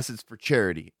unless it's for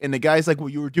charity. And the guy's like, well,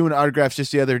 you were doing autographs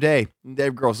just the other day. And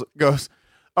Dave Grohl goes,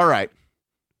 all right,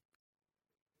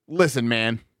 listen,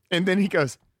 man. And then he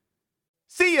goes,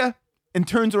 see ya. And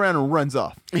turns around and runs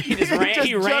off. He just ran.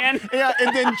 He ran. Yeah,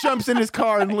 and then jumps in his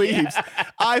car and leaves. Yeah.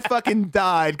 I fucking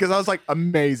died because I was like,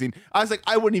 amazing. I was like,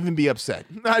 I wouldn't even be upset.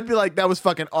 I'd be like, that was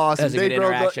fucking awesome. That's a good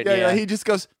interaction. Yeah. He just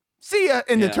goes, see ya,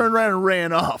 and then turned around and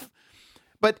ran off.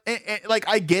 But like,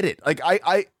 I get it. Like,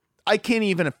 I can't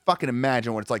even fucking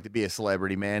imagine what it's like to be a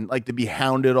celebrity, man. Like, to be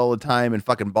hounded all the time and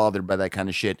fucking bothered by that kind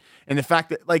of shit. And the fact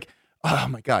that, like, oh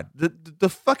my god, the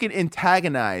fucking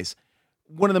antagonize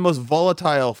one of the most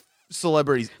volatile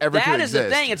celebrities ever to exist. That is the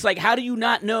thing. It's like, how do you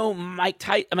not know Mike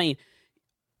Tyson? I mean,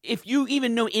 if you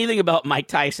even know anything about Mike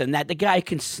Tyson, that the guy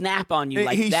can snap on you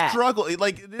like that. He struggled.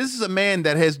 Like, this is a man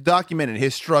that has documented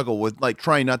his struggle with, like,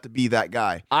 trying not to be that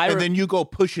guy. And then you go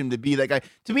push him to be that guy.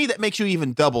 To me, that makes you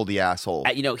even double the asshole.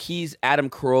 Adam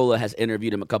Carolla has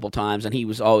interviewed him a couple times, and he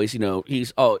was always,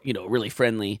 really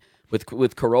friendly with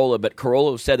Carolla. But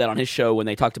Carolla said that on his show when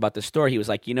they talked about this story. He was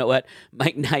like, you know what?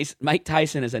 Mike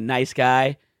Tyson is a nice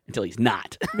guy until he's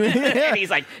not. And he's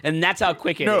like, and that's how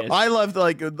quick it is. I loved,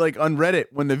 like on Reddit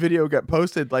when the video got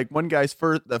posted, like, one guy's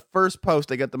the first post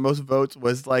that got the most votes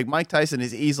was like, Mike Tyson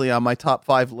is easily on my top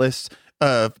 5 lists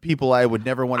of people I would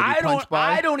never want to be punched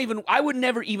by. I would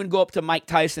never even go up to Mike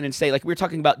Tyson and say, like, we were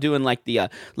talking about doing like the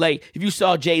like if you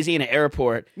saw Jay-Z in an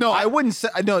airport. No, I wouldn't say.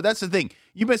 No, that's the thing.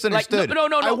 You misunderstood. Like,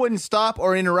 no. I wouldn't stop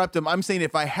or interrupt him. I'm saying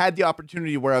if I had the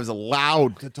opportunity where I was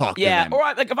allowed to talk to him. Or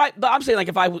I'm saying like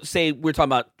if I would say we're talking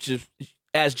about just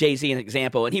as Jay-Z an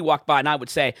example, and he walked by and I would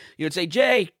say, you would say,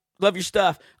 Jay, love your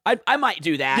stuff. I might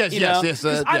do that. Yes.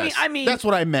 I mean, that's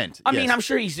what I meant. I mean, I'm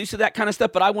sure he's used to that kind of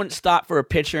stuff, but I wouldn't stop for a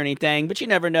picture or anything. But you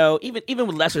never know. Even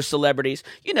with lesser celebrities,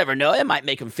 you never know. It might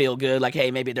make them feel good. Like,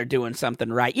 hey, maybe they're doing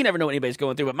something right. You never know what anybody's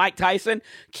going through. But Mike Tyson,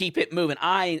 keep it moving.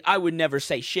 I would never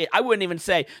say shit. I wouldn't even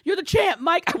say, you're the champ,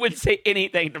 Mike. I wouldn't say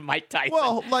anything to Mike Tyson.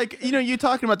 Well, like, you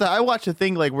talking about that. I watched a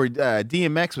thing like where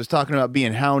DMX was talking about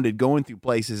being hounded, going through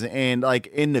places. And like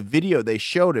in the video they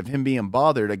showed of him being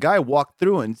bothered, a guy walked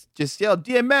through and just yelled,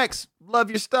 DMX, love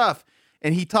your stuff.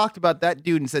 And he talked about that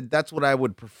dude and said, that's what I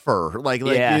would prefer. Like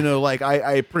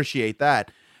I appreciate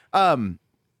that. I don't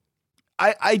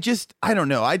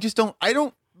know. I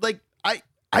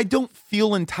don't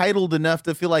feel entitled enough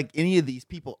to feel like any of these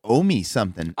people owe me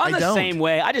something. I'm the same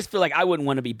way. I just feel like I wouldn't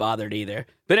want to be bothered either.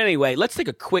 But anyway, let's take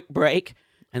a quick break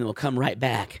and we'll come right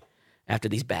back after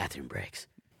these bathroom breaks.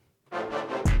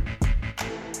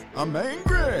 I'm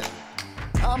angry.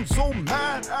 I'm so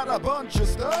mad at a bunch of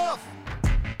stuff.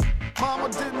 Mama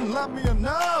didn't love me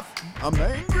enough. I'm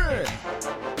angry.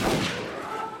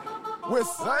 With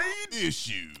side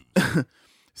issues.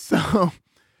 So,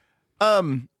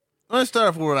 let's start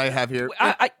off with what I have here.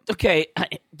 Okay.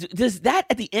 Does that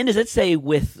at the end, does it say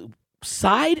with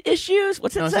side issues?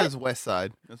 What's it say? It says West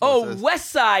Side.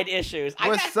 West Side issues.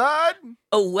 West Side?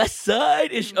 West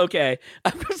Side issue. Okay.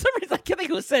 For some reason, I can't think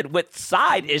it was said with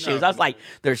side issues. No. I was like,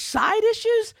 there's side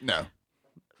issues? No.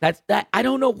 That's that. I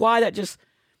don't know why that just.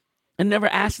 I never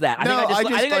asked that. I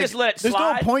think I just let it slide.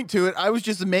 There's no point to it. I was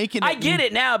just making it. I get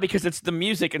it now because it's the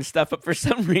music and stuff, but for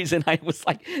some reason I was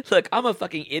like, look, I'm a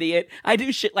fucking idiot. I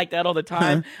do shit like that all the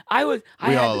time.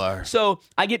 We all are. So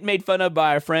I get made fun of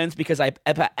by our friends because I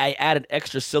add an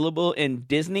extra syllable in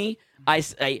Disney. I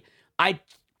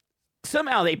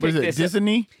somehow they picked this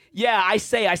Disney? Yeah, I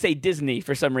say Disney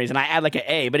for some reason. I add like an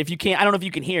A, but if you can't, I don't know if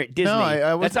you can hear it. Disney.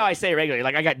 No, that's how I say it regularly.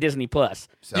 Like I got Disney Plus.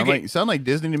 Sound like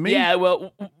Disney to me. Yeah,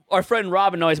 well, our friend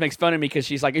Robin always makes fun of me because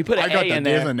she's like, you put an A in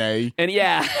there. Disney. And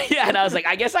yeah, and I was like,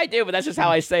 I guess I do, but that's just how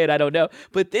I say it. I don't know.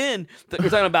 But then we're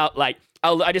talking about like,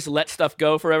 I just let stuff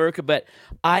go forever, but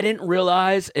I didn't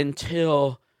realize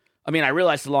until, I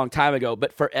realized a long time ago,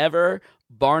 but forever,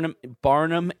 Barnum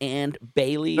and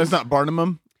Bailey. That's not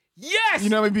Barnum. Yes! You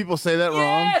know how many people say that wrong?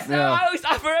 Yes! Yeah. I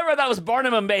forever thought it was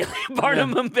Barnum and Bailey.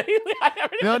 Barnum and Bailey.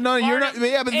 No, you're not.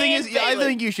 Yeah, but the thing is, I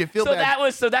think you should feel bad.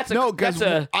 Because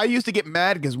I used to get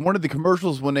mad because one of the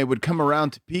commercials when they would come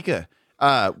around Topeka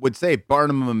would say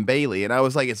Barnum and Bailey, and I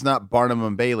was like, it's not Barnum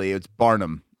and Bailey, it's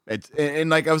Barnum. And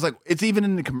like I was like, it's even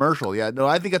in the commercial. Yeah, no,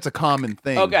 I think that's a common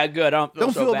thing. Okay, good. Don't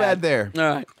feel bad there.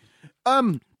 All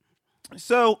right.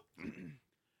 So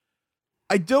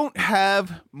I don't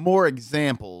have more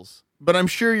examples, but I'm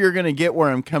sure you're going to get where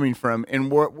I'm coming from. And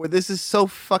where this is so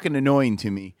fucking annoying to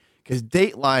me because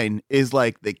Dateline is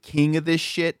like the king of this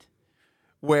shit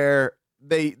where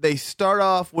they start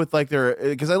off with like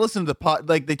because I listen to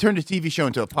they turned a TV show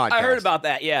into a podcast. I heard about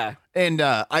that, yeah. And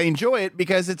I enjoy it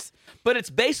because but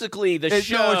it's basically the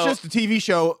show. No, it's just a TV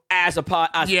show as a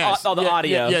all the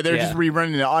audio. Yeah, they're just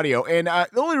rerunning the audio. And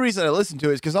the only reason I listen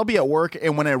to it is because I'll be at work,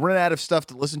 and when I run out of stuff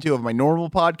to listen to of my normal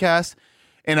podcast,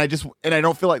 and I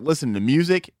don't feel like listening to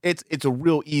music, it's a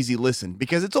real easy listen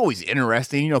because it's always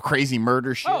interesting, crazy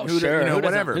murder shit. Oh, sure.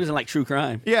 Whatever. Who doesn't like true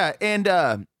crime? Yeah,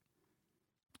 and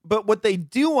but what they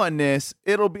do on this,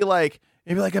 it'll be like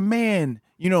a man,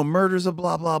 murders a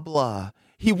blah blah blah.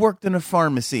 He worked in a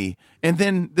pharmacy, and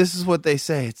then this is what they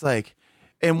say. It's like,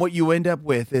 and what you end up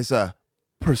with is a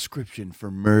prescription for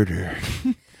murder. I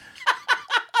love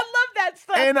that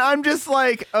stuff. And I'm just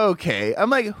like, okay.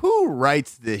 I'm like, who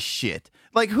writes this shit?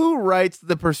 Like, who writes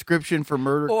the prescription for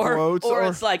murder quotes? Or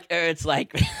it's like it's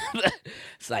like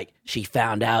she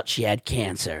found out she had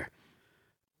cancer.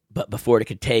 But before it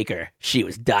could take her, she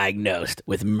was diagnosed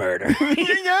with murder.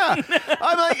 Yeah,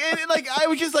 I'm like, I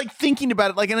was just like thinking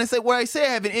about it, like, and I say, when I say I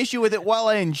have an issue with it, while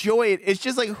I enjoy it, it's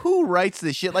just like, who writes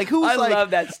this shit? Like, who's I like, love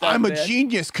that stuff, I'm man. a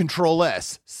genius. Control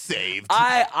S, saved.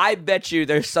 I bet you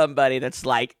there's somebody that's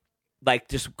like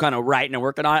just kind of writing and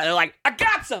working on it. And they're like, I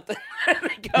got something, and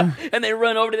they go and they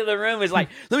run over to the other room. It's like,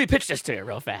 let me pitch this to you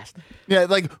real fast. Yeah,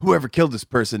 like whoever killed this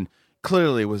person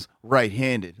clearly was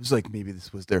right-handed. It was like maybe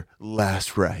this was their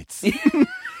last rites.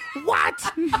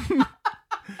 What?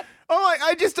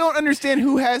 I just don't understand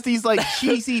who has these like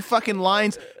cheesy fucking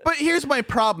lines. But here's my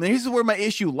problem. Here's where my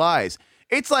issue lies.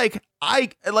 it's like I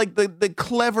like the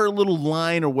clever little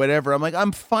line or whatever. I'm like,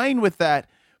 I'm fine with that,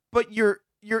 but you're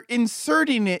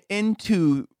inserting it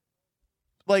into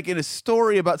like in a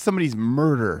story about somebody's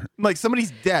murder, like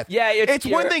somebody's death. Yeah, it's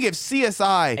one thing if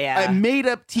CSI, a made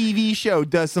up TV show,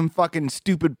 does some fucking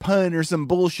stupid pun or some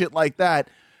bullshit like that.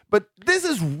 But this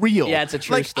is real. Yeah, it's a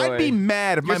true story. I'd be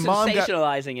mad if You're my mom got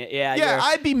sensationalizing it. Yeah,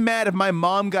 I'd be mad if my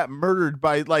mom got murdered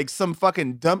by like some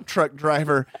fucking dump truck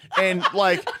driver and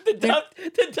like the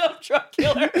dump truck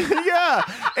killer. Yeah,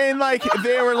 and like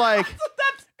they were like.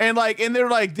 And they're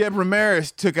like, Deb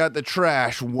Ramirez took out the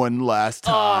trash one last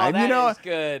time. That is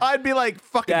good. I'd be like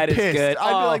fucking That is pissed. good.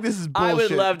 I'd be like, this is bullshit. I would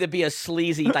love to be a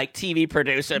sleazy like TV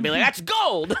producer and be like, that's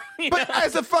gold. But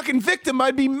as a fucking victim,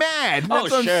 I'd be mad. That's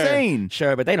what I'm saying.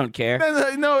 Sure, but they don't care.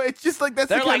 No, it's just like that's.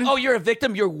 They're like, oh, you're a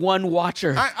victim. You're one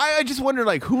watcher. I just wonder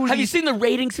like who. Have you seen the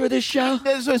ratings for this show?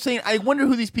 That's what I'm saying. I wonder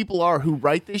who these people are who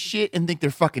write this shit and think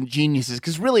they're fucking geniuses.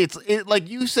 Because really, it's like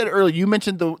you said earlier. You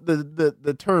mentioned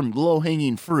the term low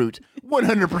hanging fruit.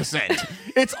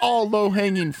 100%. It's all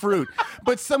low-hanging fruit.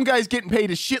 But some guy's getting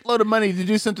paid a shitload of money to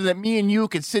do something that me and you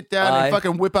could sit down and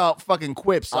fucking whip out fucking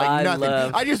quips like nothing.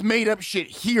 I just made up shit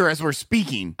here as we're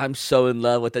speaking. I'm so in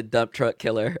love with the dump truck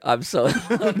killer. I'm so in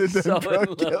love with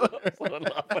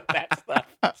that stuff.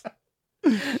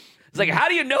 It's like, how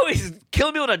do you know he's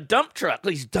killing me with a dump truck?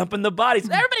 He's dumping the bodies.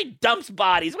 Everybody dumps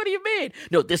bodies. What do you mean?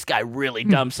 No, this guy really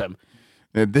dumps them.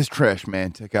 This trash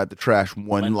man took out the trash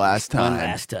one last time. One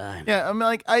last time. Yeah, I'm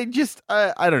like, I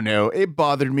don't know. It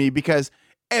bothered me because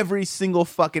every single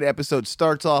fucking episode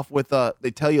starts off with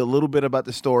they tell you a little bit about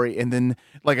the story, and then,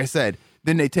 like I said,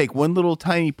 then they take one little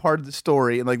tiny part of the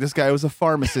story, and like this guy was a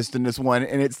pharmacist in this one,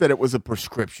 and it said it was a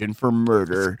prescription for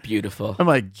murder. It's beautiful. I'm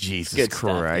like, Jesus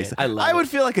Christ. Stuff, I would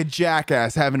feel like a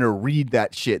jackass having to read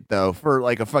that shit though for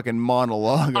like a fucking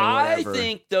monologue or whatever. I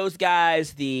think those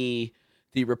guys, the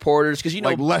reporters, because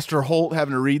like Lester Holt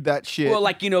having to read that shit. Well,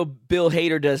 like Bill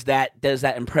Hader does that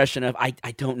impression of I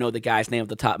don't know the guy's name off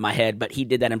the top of my head, but he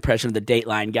did that impression of the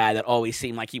Dateline guy that always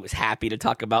seemed like he was happy to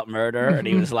talk about murder, and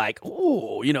he was like,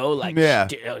 "Oh, murder,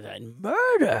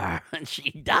 and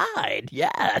she died."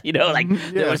 Yeah,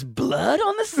 there was blood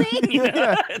on the scene.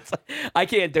 It's like, I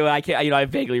can't do it. I can't. I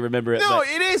vaguely remember it. No,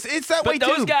 it is. It's that way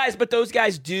too. But those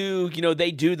guys do.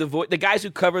 They do the voice. The guys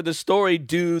who cover the story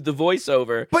do the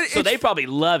voiceover. So they probably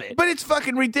love it. But it's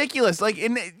fucking ridiculous. Like,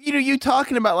 and you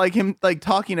talking about like him like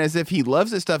talking as if he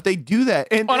loves this stuff. They do that,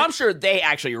 and I'm sure they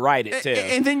actually write it too.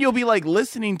 And then you'll be like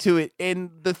listening to it, and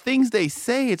the things they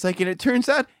say, it's like, and it turns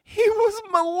out he was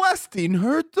molesting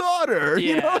her daughter.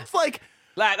 Yeah. It's like.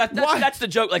 That's the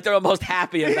joke. Like, they're almost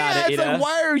happy about it. It's like,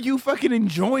 why are you fucking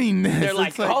enjoying this? They're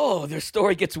like, oh, their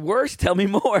story gets worse. Tell me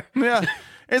more. Yeah,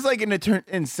 it's like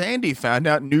and Sandy found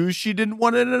out news she didn't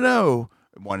want to know.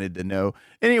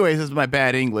 Anyways, this is my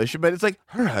bad English, but it's like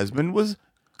her husband was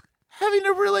having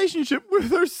a relationship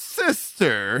with her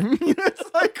sister. It's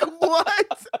like,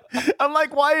 what? I'm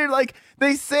like, why are like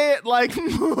they say it like,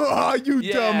 oh,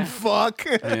 you dumb fuck.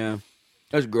 Yeah.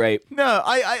 That was great. No,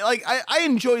 I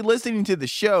enjoy listening to the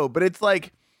show, but it's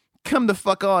like, come the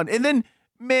fuck on. And then,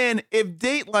 man, if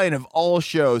Dateline of all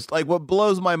shows, like what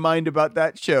blows my mind about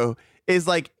that show is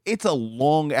like, it's a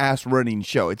long ass running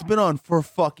show. It's been on for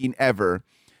fucking ever.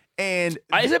 And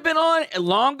has it been on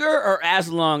longer or as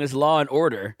long as Law and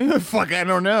Order? Fuck, I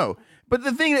don't know. But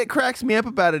the thing that cracks me up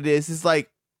about it is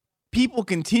like people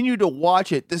continue to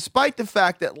watch it despite the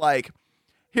fact that, like,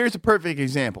 here's a perfect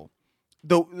example.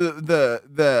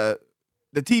 The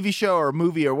TV show or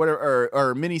movie or whatever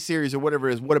or miniseries or whatever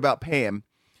is What About Pam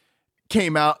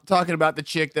came out talking about the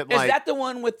chick that, like, is that the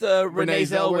one with the Renee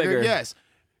Zellweger? Yes.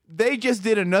 They just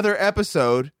did another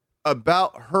episode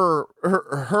about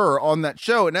her on that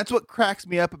show, and that's what cracks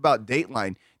me up about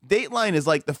Dateline. Dateline is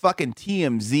like the fucking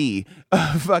TMZ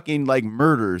of fucking like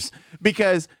murders,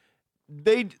 because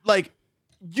they like,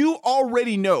 you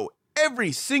already know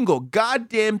every single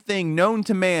goddamn thing known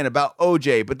to man about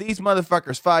OJ, but these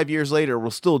motherfuckers 5 years later will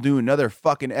still do another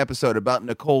fucking episode about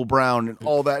Nicole Brown and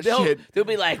all that shit. They'll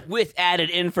be like, with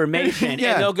added information,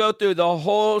 Yeah. and they'll go through the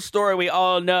whole story we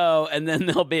all know, and then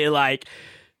they'll be like,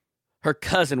 her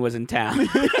cousin was in town.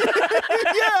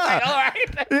 Yeah. All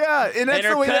right. Yeah, and that's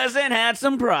her the way cousin had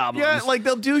some problems. Yeah, like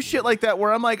they'll do shit like that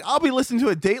where I'm like, I'll be listening to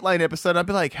a Dateline episode and I'll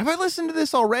be like, have I listened to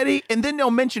this already? And then they'll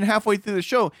mention halfway through the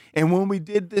show, and when we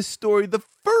did this story the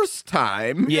first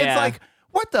time, Yeah. it's like,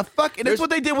 what the fuck? And that's what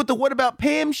they did with the What About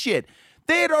Pam shit.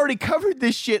 They had already covered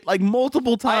this shit like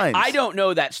multiple times. I don't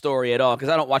know that story at all because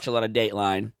I don't watch a lot of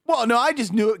Dateline. Well, no, I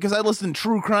just knew it because I listen to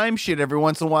true crime shit every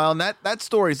once in a while, and that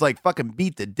story's like fucking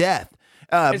beat to death.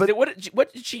 But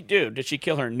what did she do? Did she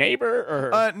kill her neighbor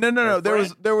or? no. her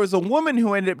There was a woman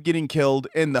who ended up getting killed,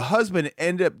 and the husband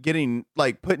ended up getting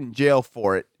like put in jail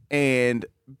for it. And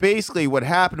basically, what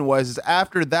happened was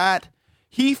after that,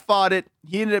 he fought it.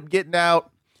 He ended up getting out,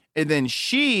 and then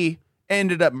she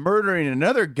ended up murdering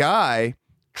another guy.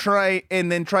 Tried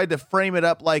to frame it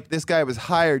up like this guy was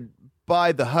hired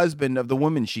by the husband of the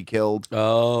woman she killed.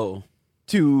 Oh,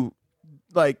 To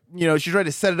she tried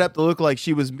to set it up to look like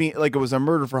she was like it was a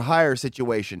murder for hire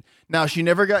situation. Now she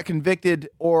never got convicted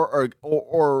or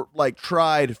like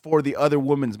tried for the other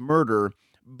woman's murder,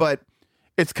 but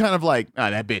it's kind of like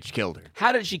that bitch killed her.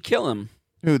 how did she kill him?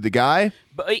 Who, the guy?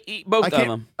 Both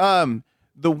of them.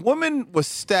 The woman was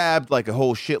stabbed like a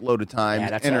whole shitload of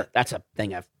times. Yeah, that's a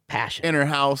thing of passion. In her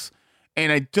house,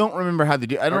 and I don't remember how the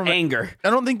dude. Anger. I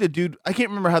don't think the dude. I can't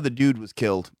remember how the dude was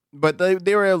killed, but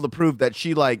they were able to prove that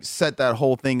she like set that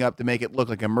whole thing up to make it look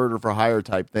like a murder for hire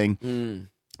type thing.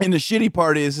 And the shitty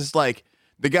part is, it's like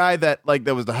the guy that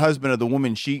was the husband of the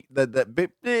woman.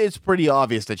 It's pretty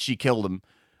obvious that she killed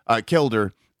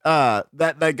her.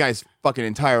 That guy's fucking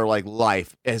entire like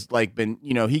life has like been,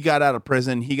 he got out of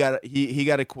prison, he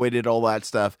got acquitted, all that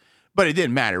stuff. But it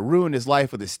didn't matter. Ruined his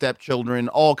life with his stepchildren.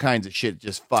 All kinds of shit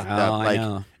just fucked up. I Like,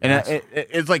 know. and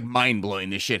it's like mind blowing.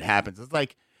 This shit happens. It's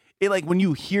like when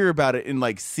you hear about it and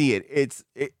like see it,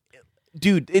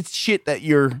 dude, it's shit that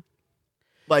you're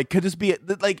like could just be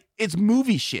like it's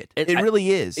movie shit. It really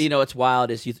is. What's wild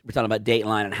is we're talking about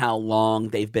Dateline and how long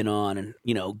they've been on and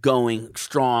going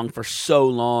strong for so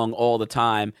long all the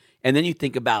time, and then you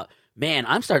think about, man,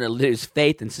 I'm starting to lose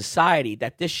faith in society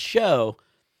that this show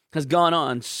has gone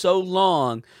on so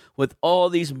long with all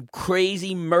these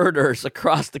crazy murders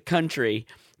across the country.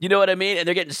 You know what I mean? And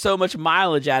they're getting so much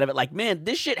mileage out of it. Like, man,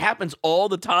 this shit happens all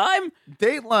the time.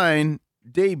 Dateline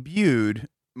debuted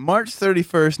March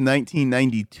 31st,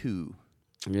 1992.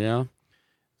 Yeah.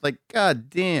 Like, god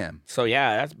damn. So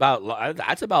yeah,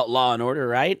 that's about Law and Order,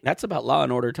 right? That's about Law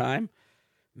and Order time.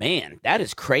 Man, that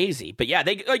is crazy. But yeah,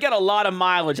 they got a lot of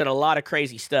mileage and a lot of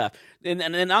crazy stuff. And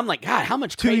I'm like, God, how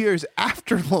much 2 years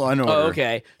after Law and Order. Oh,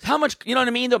 okay. How much, you know what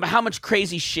I mean, though? But how much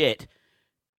crazy shit?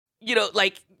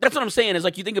 Like, that's what I'm saying is,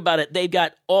 like, you think about it, they've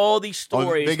got all these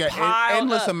stories. They got piled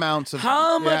endless up. amounts of.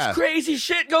 How much crazy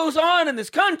shit goes on in this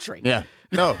country? Yeah.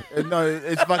 No,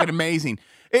 it's fucking amazing.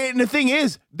 And the thing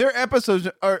is, their episodes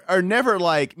are never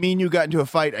like, me and you got into a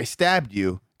fight, I stabbed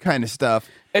you kind of stuff.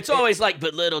 It's always like,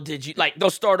 but little did you, like, they'll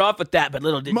start off with that, but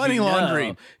little did Money you know.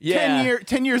 laundering. Yeah.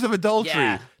 10 years of adultery.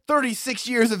 Yeah. 36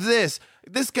 years of this.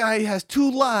 This guy has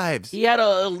 2 lives. He had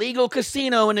a illegal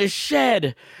casino in his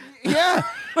shed. Yeah.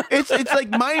 It's like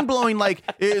mind blowing. Like,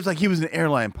 it's like he was an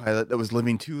airline pilot that was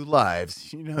living 2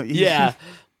 lives. Yeah.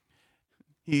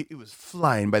 He was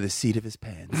flying by the seat of his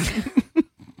pants.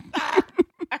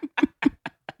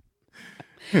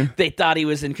 They thought he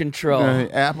was in control.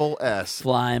 Apple S.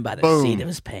 Flying by the Boom. seat of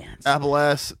his pants. Apple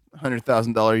S,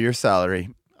 $100,000 a year salary.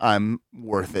 I'm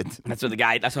worth it. That's when the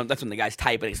guy's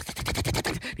typing.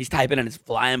 He's typing and it's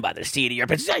flying by the seat of your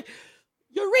pants. He's like,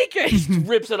 Eureka! He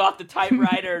rips it off the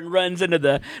typewriter and runs into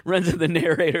the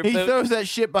narrator He booth. throws that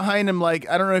shit behind him like,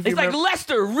 I don't know if He's you like, remember.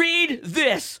 Lester, read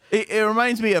this. It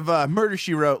reminds me of Murder,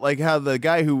 She Wrote, like how the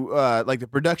guy who, like the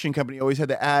production company always had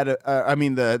to add,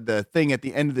 the thing at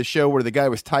the end of the show where the guy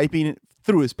was typing,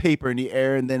 threw his paper in the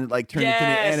air and then it like turned into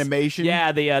an animation.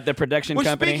 Yeah, the production Well,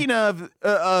 company. speaking of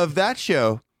that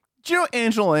show, do you know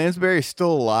Angela Lansbury is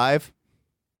still alive?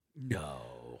 No.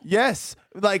 Yes.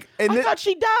 Like, and I thought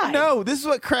she died. No, this is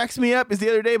what cracks me up is the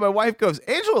other day my wife goes,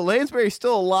 Angela Lansbury's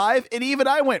still alive? And even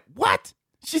I went, what?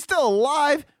 She's still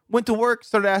alive? Went to work,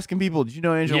 started asking people, did you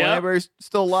know Angela Yep. Lansbury's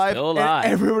still alive? Still alive.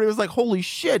 And everybody was like, holy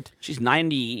shit. She's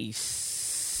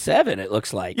 97, it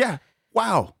looks like. Yeah.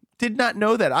 Wow. Did not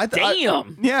know that.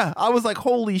 Damn. Yeah. I was like,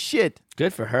 holy shit.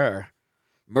 Good for her.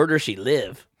 Murder She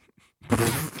Live.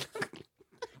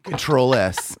 Control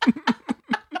S.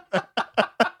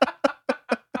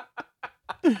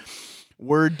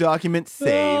 Word document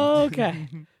saved. Okay.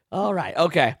 All right.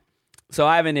 Okay. So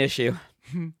I have an issue.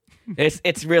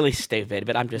 It's really stupid,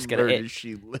 but I'm just gonna. Murder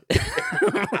She Lived.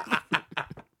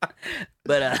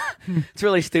 But it's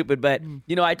really stupid. But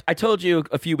I told you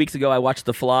a few weeks ago I watched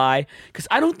The Fly because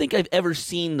I don't think I've ever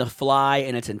seen The Fly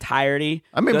in its entirety.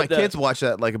 I made my kids watch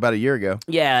that like about a year ago.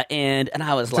 Yeah, and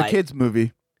I was It's like, a kids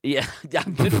movie. yeah, yeah,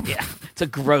 it's a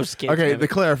gross kid. Okay, movie. to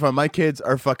clarify, my kids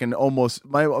are fucking almost.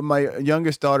 My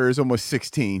youngest daughter is almost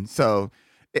 16, so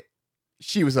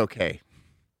she was okay.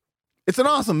 It's an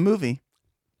awesome movie,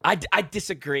 I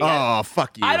disagree. Oh,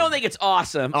 fuck you. I don't think it's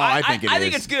awesome. Oh, I think it I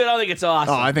think is. it's good. I don't think it's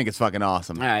awesome. Oh, I think it's fucking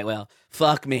awesome. All right, well,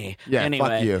 fuck me. Yeah, anyway,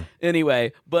 fuck you.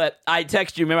 Anyway, but I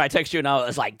text you. Remember, I text you, and I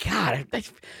was like, God, I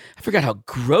forgot how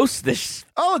gross this.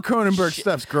 All the Cronenberg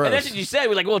stuff's gross. And that's what you said.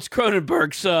 We're like, well, it's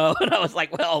Cronenberg, so. And I was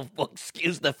like, well,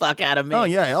 excuse the fuck out of me. Oh,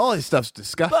 yeah, all his stuff's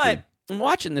disgusting. But I'm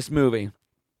watching this movie,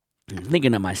 I'm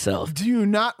thinking to myself, do you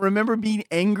not remember being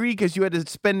angry because you had to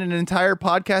spend an entire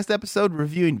podcast episode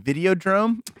reviewing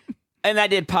Videodrome? and that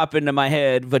did pop into my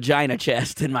head, vagina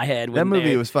chest in my head. When That movie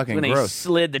they- was fucking when they gross.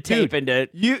 slid the tape Dude,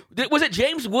 into. Was it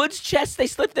James Woods' chest they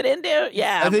slipped it into?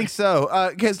 Yeah. I think so.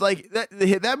 Because like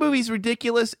that movie's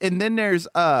ridiculous, and then there's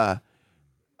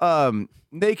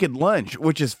Naked Lunch,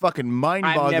 which is fucking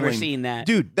mind-boggling. I've never seen that.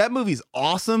 Dude, that movie's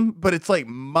awesome, but it's like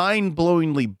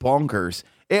mind-blowingly bonkers.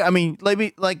 I mean,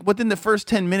 like within the first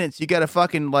 10 minutes, you got a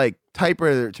fucking like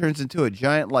typewriter that turns into a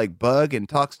giant like bug and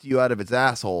talks to you out of its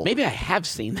asshole. Maybe I have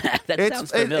seen that. That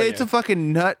sounds It's familiar. it's a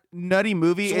fucking nutty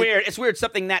movie. It's weird. It's weird.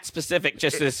 Something that specific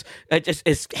just is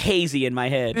hazy in my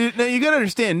head. Now you gotta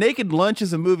understand, Naked Lunch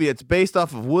is a movie that's based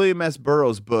off of William S.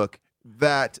 Burroughs' book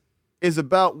that is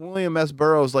about William S.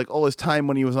 Burroughs, like all his time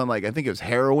when he was on, like, I think it was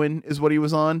heroin is what he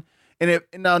was on.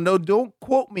 Don't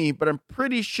quote me, but I'm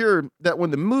pretty sure that when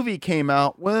the movie came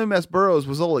out, William S. Burroughs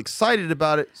was all excited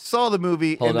about it, saw the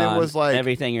movie, Hold and on. then was like,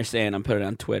 everything you're saying, I'm putting it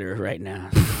on Twitter right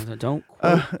now. Don't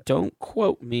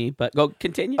quote me, but go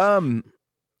continue. but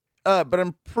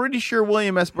I'm pretty sure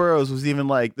William S. Burroughs was even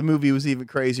like, the movie was even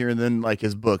crazier than like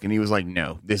his book, and he was like,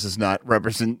 no, this is not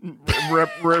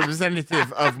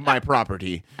representative of my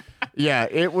property. Yeah,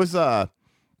 it was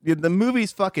the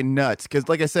movie's fucking nuts because,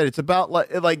 like I said, it's about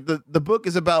like the book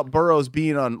is about Burroughs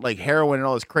being on like heroin and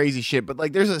all this crazy shit. But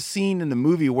like, there's a scene in the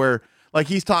movie where like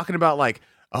he's talking about like,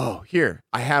 oh, here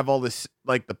I have all this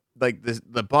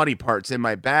the body parts in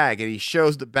my bag, and he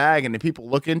shows the bag, and the people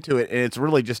look into it, and it's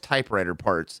really just typewriter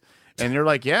parts. And they're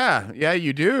like, yeah,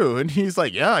 you do. And he's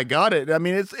like, yeah, I got it. I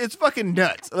mean, it's fucking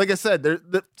nuts. Like I said,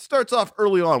 that starts off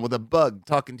early on with a bug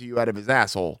talking to you out of his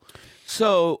asshole.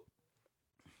 So,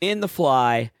 in The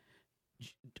Fly,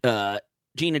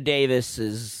 Gina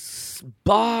Davis's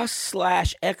boss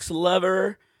 /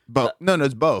 ex-lover. No,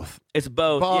 it's both. It's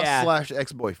both. Boss yeah. /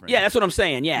 ex-boyfriend. Yeah, that's what I'm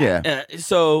saying. Yeah.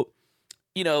 So,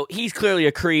 he's clearly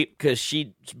a creep because she's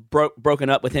broken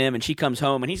up with him, and she comes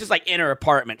home, and he's just like in her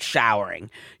apartment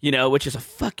showering, which is a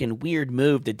fucking weird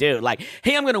move to do. Like,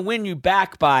 hey, I'm going to win you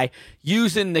back by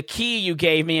using the key you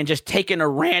gave me and just taking a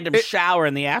random shower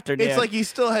in the afternoon. It's like he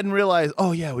still hadn't realized,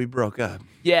 oh, yeah, we broke up.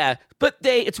 Yeah, but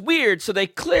it's weird. So they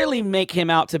clearly make him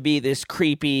out to be this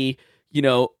creepy,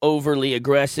 overly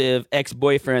aggressive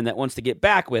ex-boyfriend that wants to get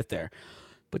back with her.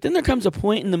 But then there comes a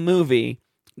point in the movie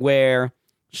where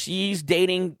she's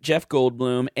dating Jeff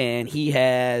Goldblum, and he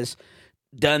has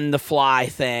done the Fly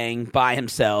thing by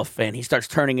himself, and he starts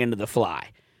turning into the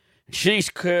Fly. She's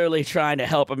clearly trying to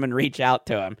help him and reach out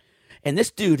to him. And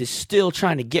this dude is still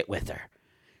trying to get with her.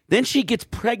 Then she gets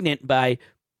pregnant by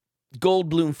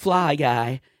Goldblum Fly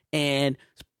guy, and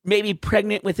maybe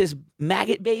pregnant with his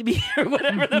maggot baby or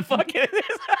whatever the fuck it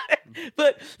is.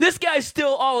 But this guy's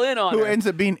still all in on Who her. ends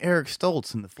up being Eric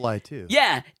Stoltz in The Fly, too.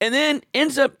 Yeah, and then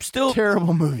ends up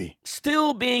Terrible movie.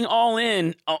 still being all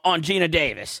in on Gina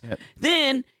Davis. Yep.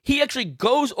 Then he actually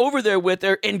goes over there with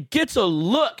her and gets a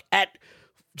look at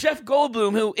Jeff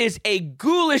Goldblum, who is a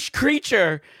ghoulish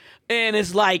creature, and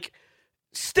is like,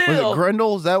 Was still. it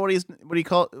Grundle? Is that what he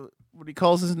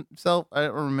calls himself? I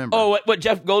don't remember. Oh, what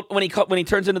Jeff Gold when he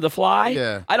turns into the Fly?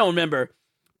 Yeah. I don't remember.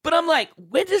 But I'm like,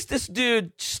 when does this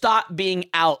dude stop being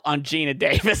out on Gina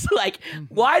Davis? Like,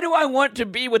 why do I want to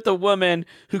be with a woman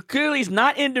who clearly is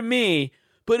not into me,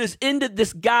 but is into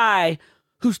this guy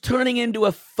who's turning into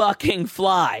a fucking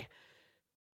fly?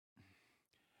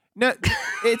 No,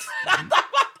 it's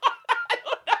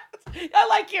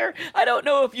I don't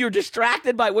know if you're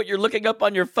distracted by what you're looking up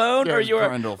on your phone, Yeah, or it's you're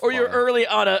Grundle early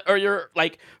on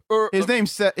his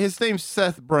name's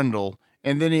Seth Brundle,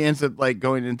 and then he ends up like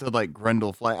going into like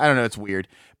Grundle Fly. I don't know, it's weird.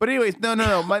 But anyways,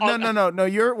 no.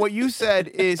 What you said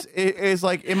is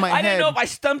like in my head. I didn't know if I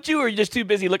stumped you or you're just too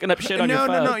busy looking up shit on your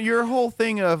phone. No. Your whole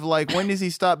thing of like, when does he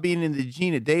stop being into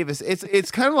Gina Davis?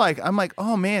 It's kind of like, I'm like,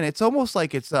 oh man, it's almost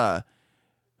like it's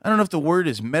I don't know if the word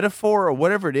is metaphor or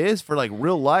whatever it is for like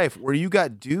real life, where you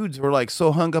got dudes who are like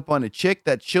so hung up on a chick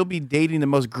that she'll be dating the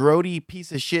most grody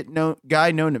piece of shit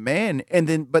guy known to man,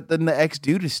 but then the ex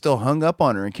dude is still hung up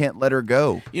on her and can't let her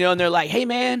go. And they're like, hey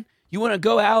man, you want to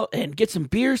go out and get some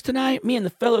beers tonight? Me and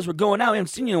the fellas were going out. We haven't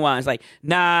seen you in a while. It's like,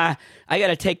 nah, I got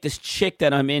to take this chick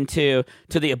that I'm into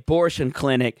to the abortion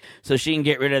clinic so she can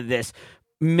get rid of this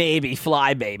maybe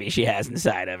fly baby she has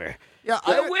inside of her. Yeah,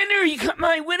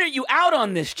 Winner, you out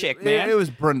on this chick, man. It was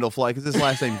Brundlefly because his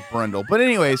last name's Brundle. But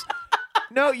anyways,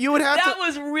 no, you would have that to.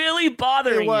 was really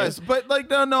bothering It was, you. but like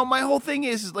no. My whole thing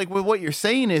is like with what you're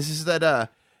saying is that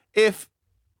if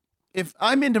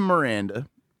I'm into Miranda,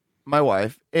 my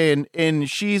wife, and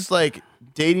she's like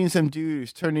dating some dude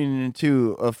who's turning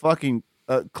into a fucking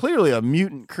clearly a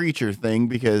mutant creature thing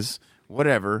because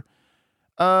whatever,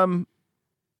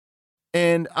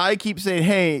 and I keep saying,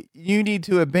 hey, you need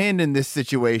to abandon this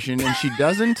situation, and she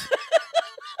doesn't,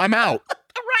 I'm out.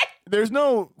 Right? There's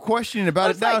no question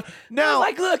about it. Now,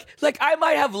 look, I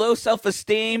might have low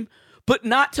self-esteem, but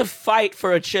not to fight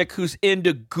for a chick who's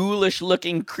into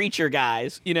ghoulish-looking creature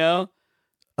guys, you know?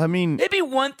 I mean, It'd be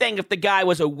one thing if the guy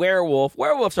was a werewolf.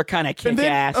 Werewolves are kind of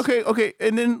kick-ass. Okay,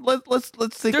 and then let's take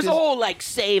There's this. a whole, like,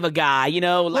 save a guy, you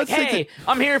know? Like, Let's take hey,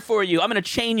 I'm here for you. I'm going to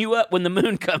chain you up when the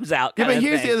moon comes out. Yeah, kind but of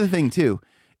here's thing. the other thing too,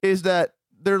 is that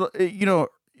they're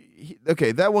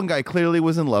okay. That one guy clearly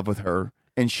was in love with her,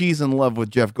 and she's in love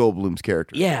with Jeff Goldblum's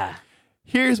character. Yeah.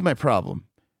 Here's my problem: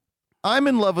 I'm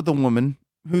in love with a woman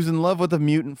who's in love with a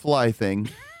mutant fly thing.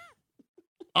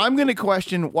 I'm going to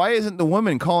question why isn't the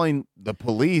woman calling the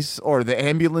police or the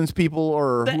ambulance people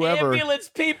or The whoever? ambulance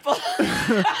people.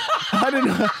 I don't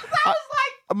know.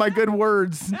 My good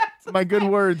words. My good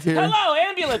words here. Hello,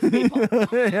 ambulance people.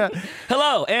 Yeah.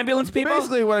 Hello, ambulance people.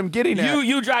 Basically, what I'm getting at.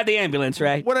 You drive the ambulance,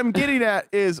 right? What I'm getting at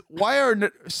is why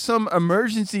are some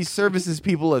emergency services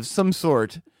people of some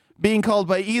sort being called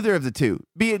by either of the two,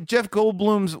 be it Jeff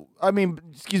Goldblum's,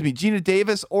 Gina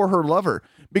Davis or her lover?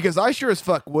 Because I sure as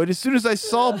fuck would. As soon as I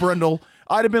saw Brundle,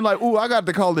 I'd have been like, "Ooh, I got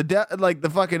to call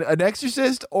the fucking an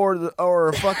exorcist or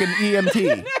a fucking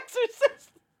EMT."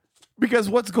 Exorcist. Because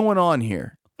what's going on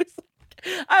here?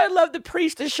 I would love the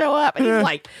priest to show up, and he's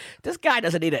like, "This guy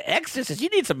doesn't need an exorcist. You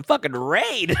need some fucking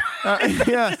raid."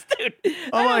 Yeah, Dude,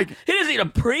 I'm like, he doesn't need a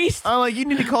priest. I'm like, you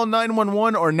need to call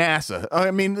 911 or NASA.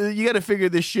 I mean, you got to figure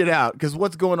this shit out because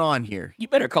what's going on here? You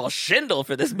better call Schindel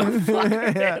for this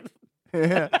motherfucker.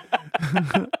 Yeah.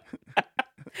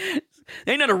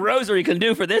 Ain't not a rosary can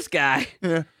do for this guy.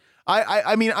 Yeah.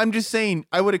 I mean, I'm just saying,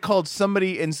 I would have called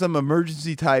somebody in some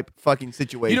emergency type fucking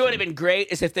situation. You know what would have been great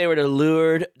is if they would have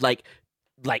lured like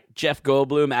Jeff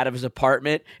Goldblum out of his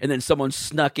apartment, and then someone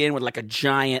snuck in with like a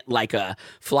giant like a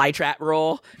fly trap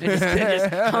roll and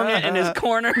just hung it in his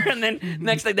corner, and then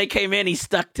next thing they came in, he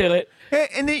stuck to it. Hey,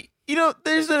 and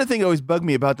there's another thing that always bugged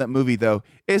me about that movie though,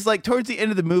 is like towards the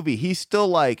end of the movie, he's still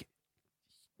like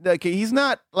he's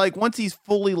not like once he's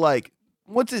fully like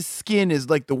once his skin is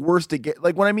like the worst it get.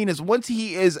 Like what I mean is once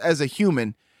he is as a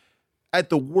human at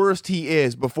the worst he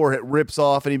is before it rips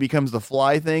off and he becomes the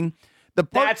fly thing.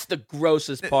 That's the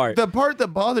grossest part. The part that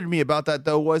bothered me about that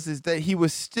though is that he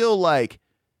was still like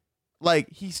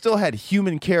he still had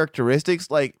human characteristics,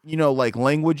 like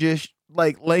language.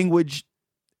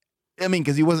 I mean,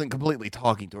 because he wasn't completely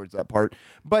talking towards that part,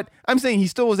 but I'm saying he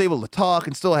still was able to talk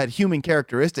and still had human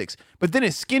characteristics. But then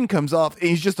his skin comes off and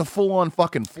he's just a full on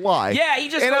fucking fly. Yeah, he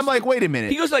just. And I'm like, wait a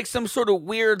minute. He goes like some sort of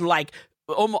weird like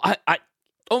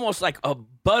almost like a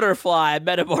butterfly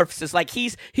metamorphosis. Like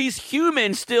he's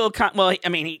human still. Well, I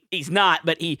mean he's not,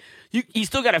 but he's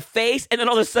still got a face, and then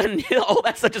all of a sudden all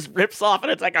that stuff just rips off,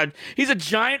 and it's like he's a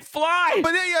giant fly.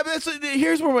 But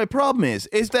here's where my problem is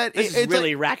that this is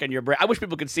really racking your brain. I wish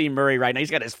people could see Murray right now.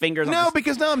 He's got his fingers on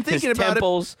because now I'm thinking his about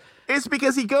temples. It's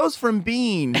because he goes from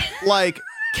being like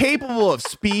capable of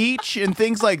speech and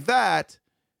things like that,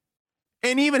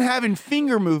 and even having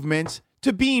finger movements,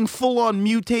 to being full-on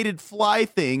mutated fly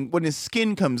thing when his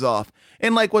skin comes off.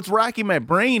 And like what's racking my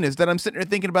brain is that I'm sitting there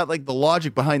thinking about like the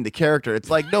logic behind the character. It's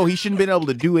like, no, he shouldn't have been able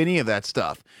to do any of that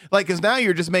stuff. Like, because now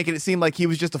you're just making it seem like he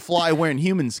was just a fly wearing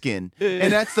human skin.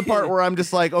 And that's the part where I'm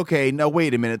just like, okay, now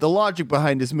wait a minute. The logic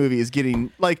behind this movie is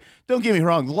getting, like, don't get me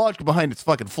wrong, the logic behind it's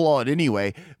fucking flawed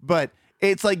anyway, but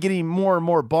it's like getting more and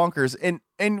more bonkers.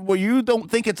 And where you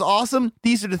don't think it's awesome,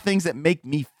 these are the things that make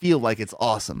me feel like it's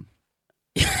awesome.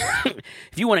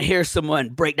 If you want to hear someone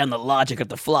break down the logic of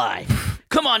the fly,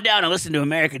 come on down and listen to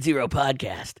American Zero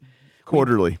Podcast.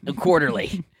 Quarterly.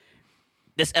 Quarterly.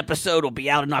 This episode will be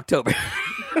out in October.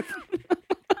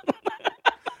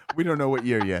 We don't know what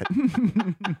year yet.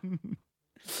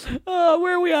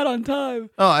 Where are we at on time?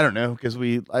 Oh, I don't know, because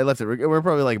I left it. We're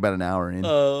probably like about an hour in.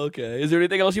 Oh, okay. Is there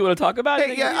anything else you want to talk about?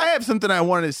 Hey, yeah, I have something I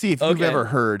wanted to see if you've Okay. ever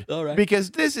heard. All right.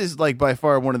 Because this is like by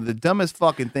far one of the dumbest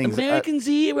fucking things. American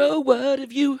Zero, what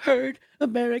have you heard?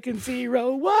 American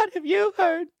Zero, what have you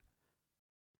heard?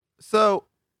 So,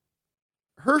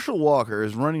 Herschel Walker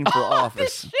is running for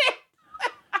office.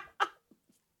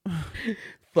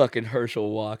 Fucking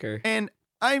Herschel Walker. And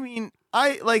I mean,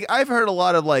 I've heard a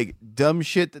lot of like dumb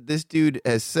shit that this dude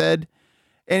has said,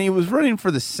 and he was running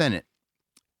for the Senate.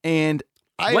 And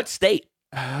What state?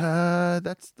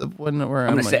 That's the one where I'm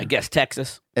I'm going to say, I like, guess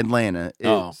Texas. Atlanta.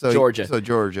 Georgia. So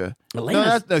Georgia.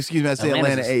 Atlanta's, No, excuse me. I say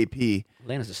Atlanta's Atlanta AP.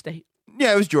 Atlanta's a state.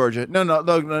 Yeah, it was Georgia. No.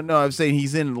 I was saying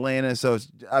he's in Atlanta, so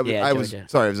I was Georgia.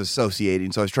 sorry. I was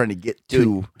associating, so I was trying to get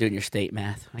Doing to. your state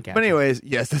math. I got But you. anyways,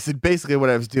 yes, that's basically what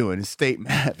I was doing. Is state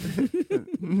math.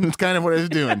 It's kind of what I was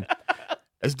doing.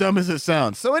 As dumb as it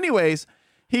sounds. So, anyways,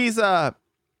 he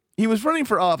was running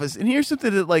for office, and here's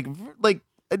something that like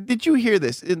did you hear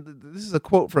this? This is a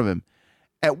quote from him.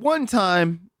 At one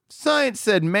time, science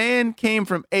said man came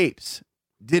from apes.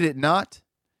 Did it not?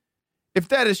 If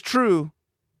that is true,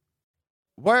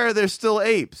 why are there still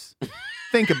apes?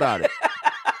 Think about it.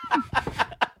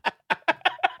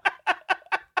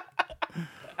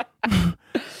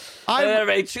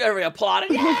 Everybody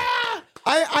applauding. Yeah!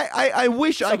 I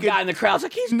wish I Some could. guy in the crowd's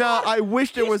like, I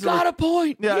wish there was got a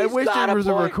point. Yeah, I He's wish got there was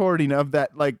a point. recording of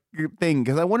that like thing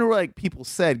because I wonder what like people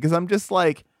said because I'm just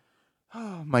like,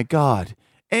 oh my god.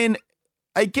 And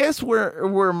I guess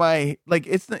where my like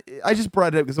I just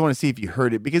brought it up because I want to see if you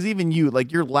heard it because even you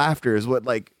like your laughter is what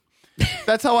like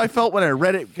that's how I felt when I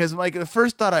read it because like the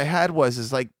first thought I had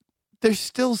is like there's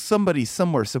still somebody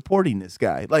somewhere supporting this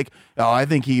guy like I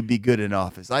think he'd be good in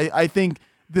office. I think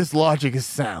this logic is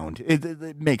sound.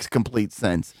 It makes complete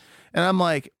sense. And I'm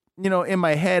like, in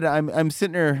my head, I'm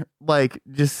sitting there like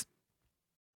just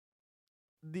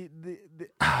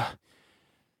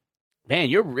Man,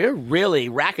 you're really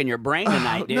racking your brain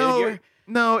tonight, dude. You're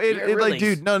really like,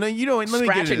 dude, no, you don't. Let me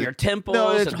get scratching into your it. temples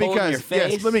No, it's and holding your because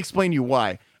face. yes. Let me explain to you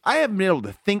why. I haven't been able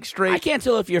to think straight. I can't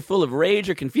tell if you're full of rage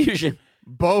or confusion.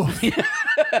 Both.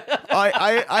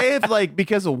 I have like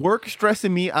because of work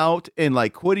stressing me out and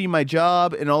like quitting my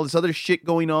job and all this other shit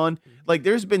going on. Like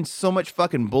there's been so much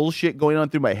fucking bullshit going on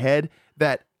through my head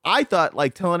that I thought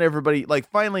like telling everybody, like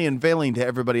finally unveiling to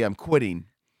everybody I'm quitting.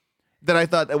 That I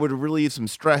thought that would relieve some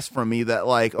stress from me. That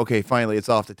like, okay, finally it's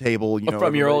off the table.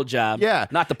 From your old job, yeah,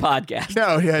 not the podcast.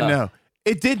 No.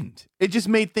 It didn't. It just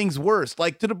made things worse.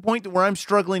 Like to the point where I'm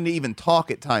struggling to even talk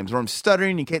at times, where I'm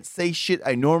stuttering and can't say shit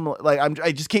I normally like.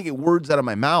 I just can't get words out of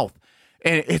my mouth,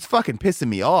 and it's fucking pissing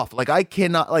me off. Like I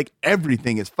cannot. Like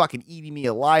everything is fucking eating me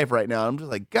alive right now. I'm just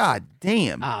like, God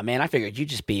damn. Ah, man, I figured you'd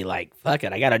just be like, fuck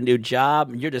it, I got a new job,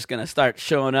 and you're just gonna start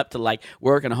showing up to like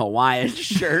work in a Hawaiian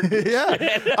shirt.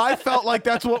 Yeah, I felt like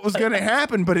that's what was gonna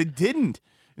happen, but it didn't.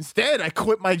 Instead, I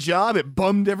quit my job. It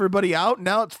bummed everybody out.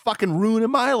 Now it's fucking ruining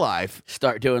my life.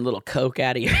 Start doing a little coke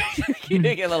out of your. You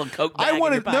get a little coke. Bag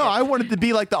I wanted to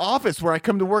be like The Office, where I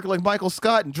come to work like Michael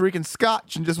Scott and drinking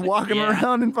scotch and just walking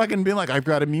around and fucking being like, I've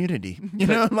got immunity,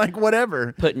 like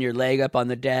whatever. Putting your leg up on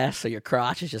the desk so your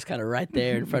crotch is just kind of right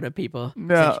there in front of people.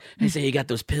 No. They say you got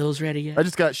those pills ready yet? I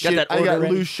just got shit. that I got order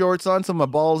ready? loose shorts on, so my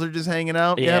balls are just hanging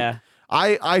out. Yeah. Yep.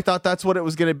 I thought that's what it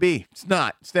was going to be. It's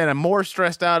not. Instead, I'm more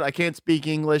stressed out. I can't speak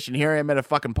English, and here I am at a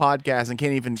fucking podcast and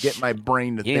can't even get my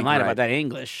brain to You ain't think lying right. about that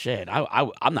English shit.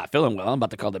 I'm not feeling well. I'm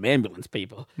about to call them ambulance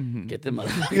people. Get them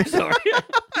motherfuckers over here.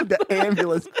 The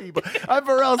ambulance people. I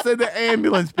Pharrell said the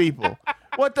ambulance people.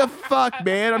 What the fuck,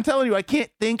 man? I'm telling you, I can't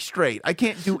think straight. I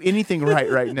can't do anything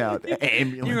right now. The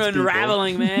ambulance You're people.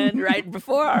 unraveling, man, right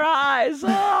before our eyes.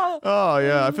 Oh. Oh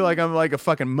yeah, I feel like I'm like a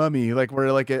fucking mummy, like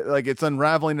where like it's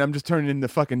unraveling. And I'm just turning into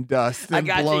fucking dust. And I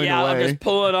got you. blowing Yeah, away. I'm just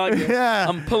pulling on your. Yeah.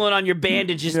 I'm pulling on your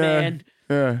bandages, Yeah. man.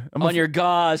 Yeah, I'm On your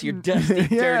gauze, your dusty,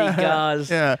 dirty gauze,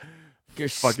 Yeah, your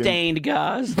fucking- stained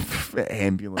gauze.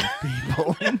 ambulance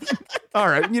people. All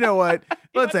right, you know what?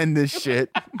 Let's end this shit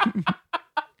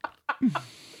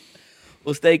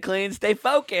Well, stay clean, stay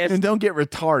focused. and don't get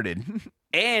retarded.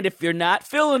 And if you're not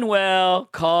feeling well,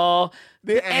 call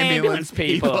The ambulance ambulance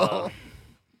people. people.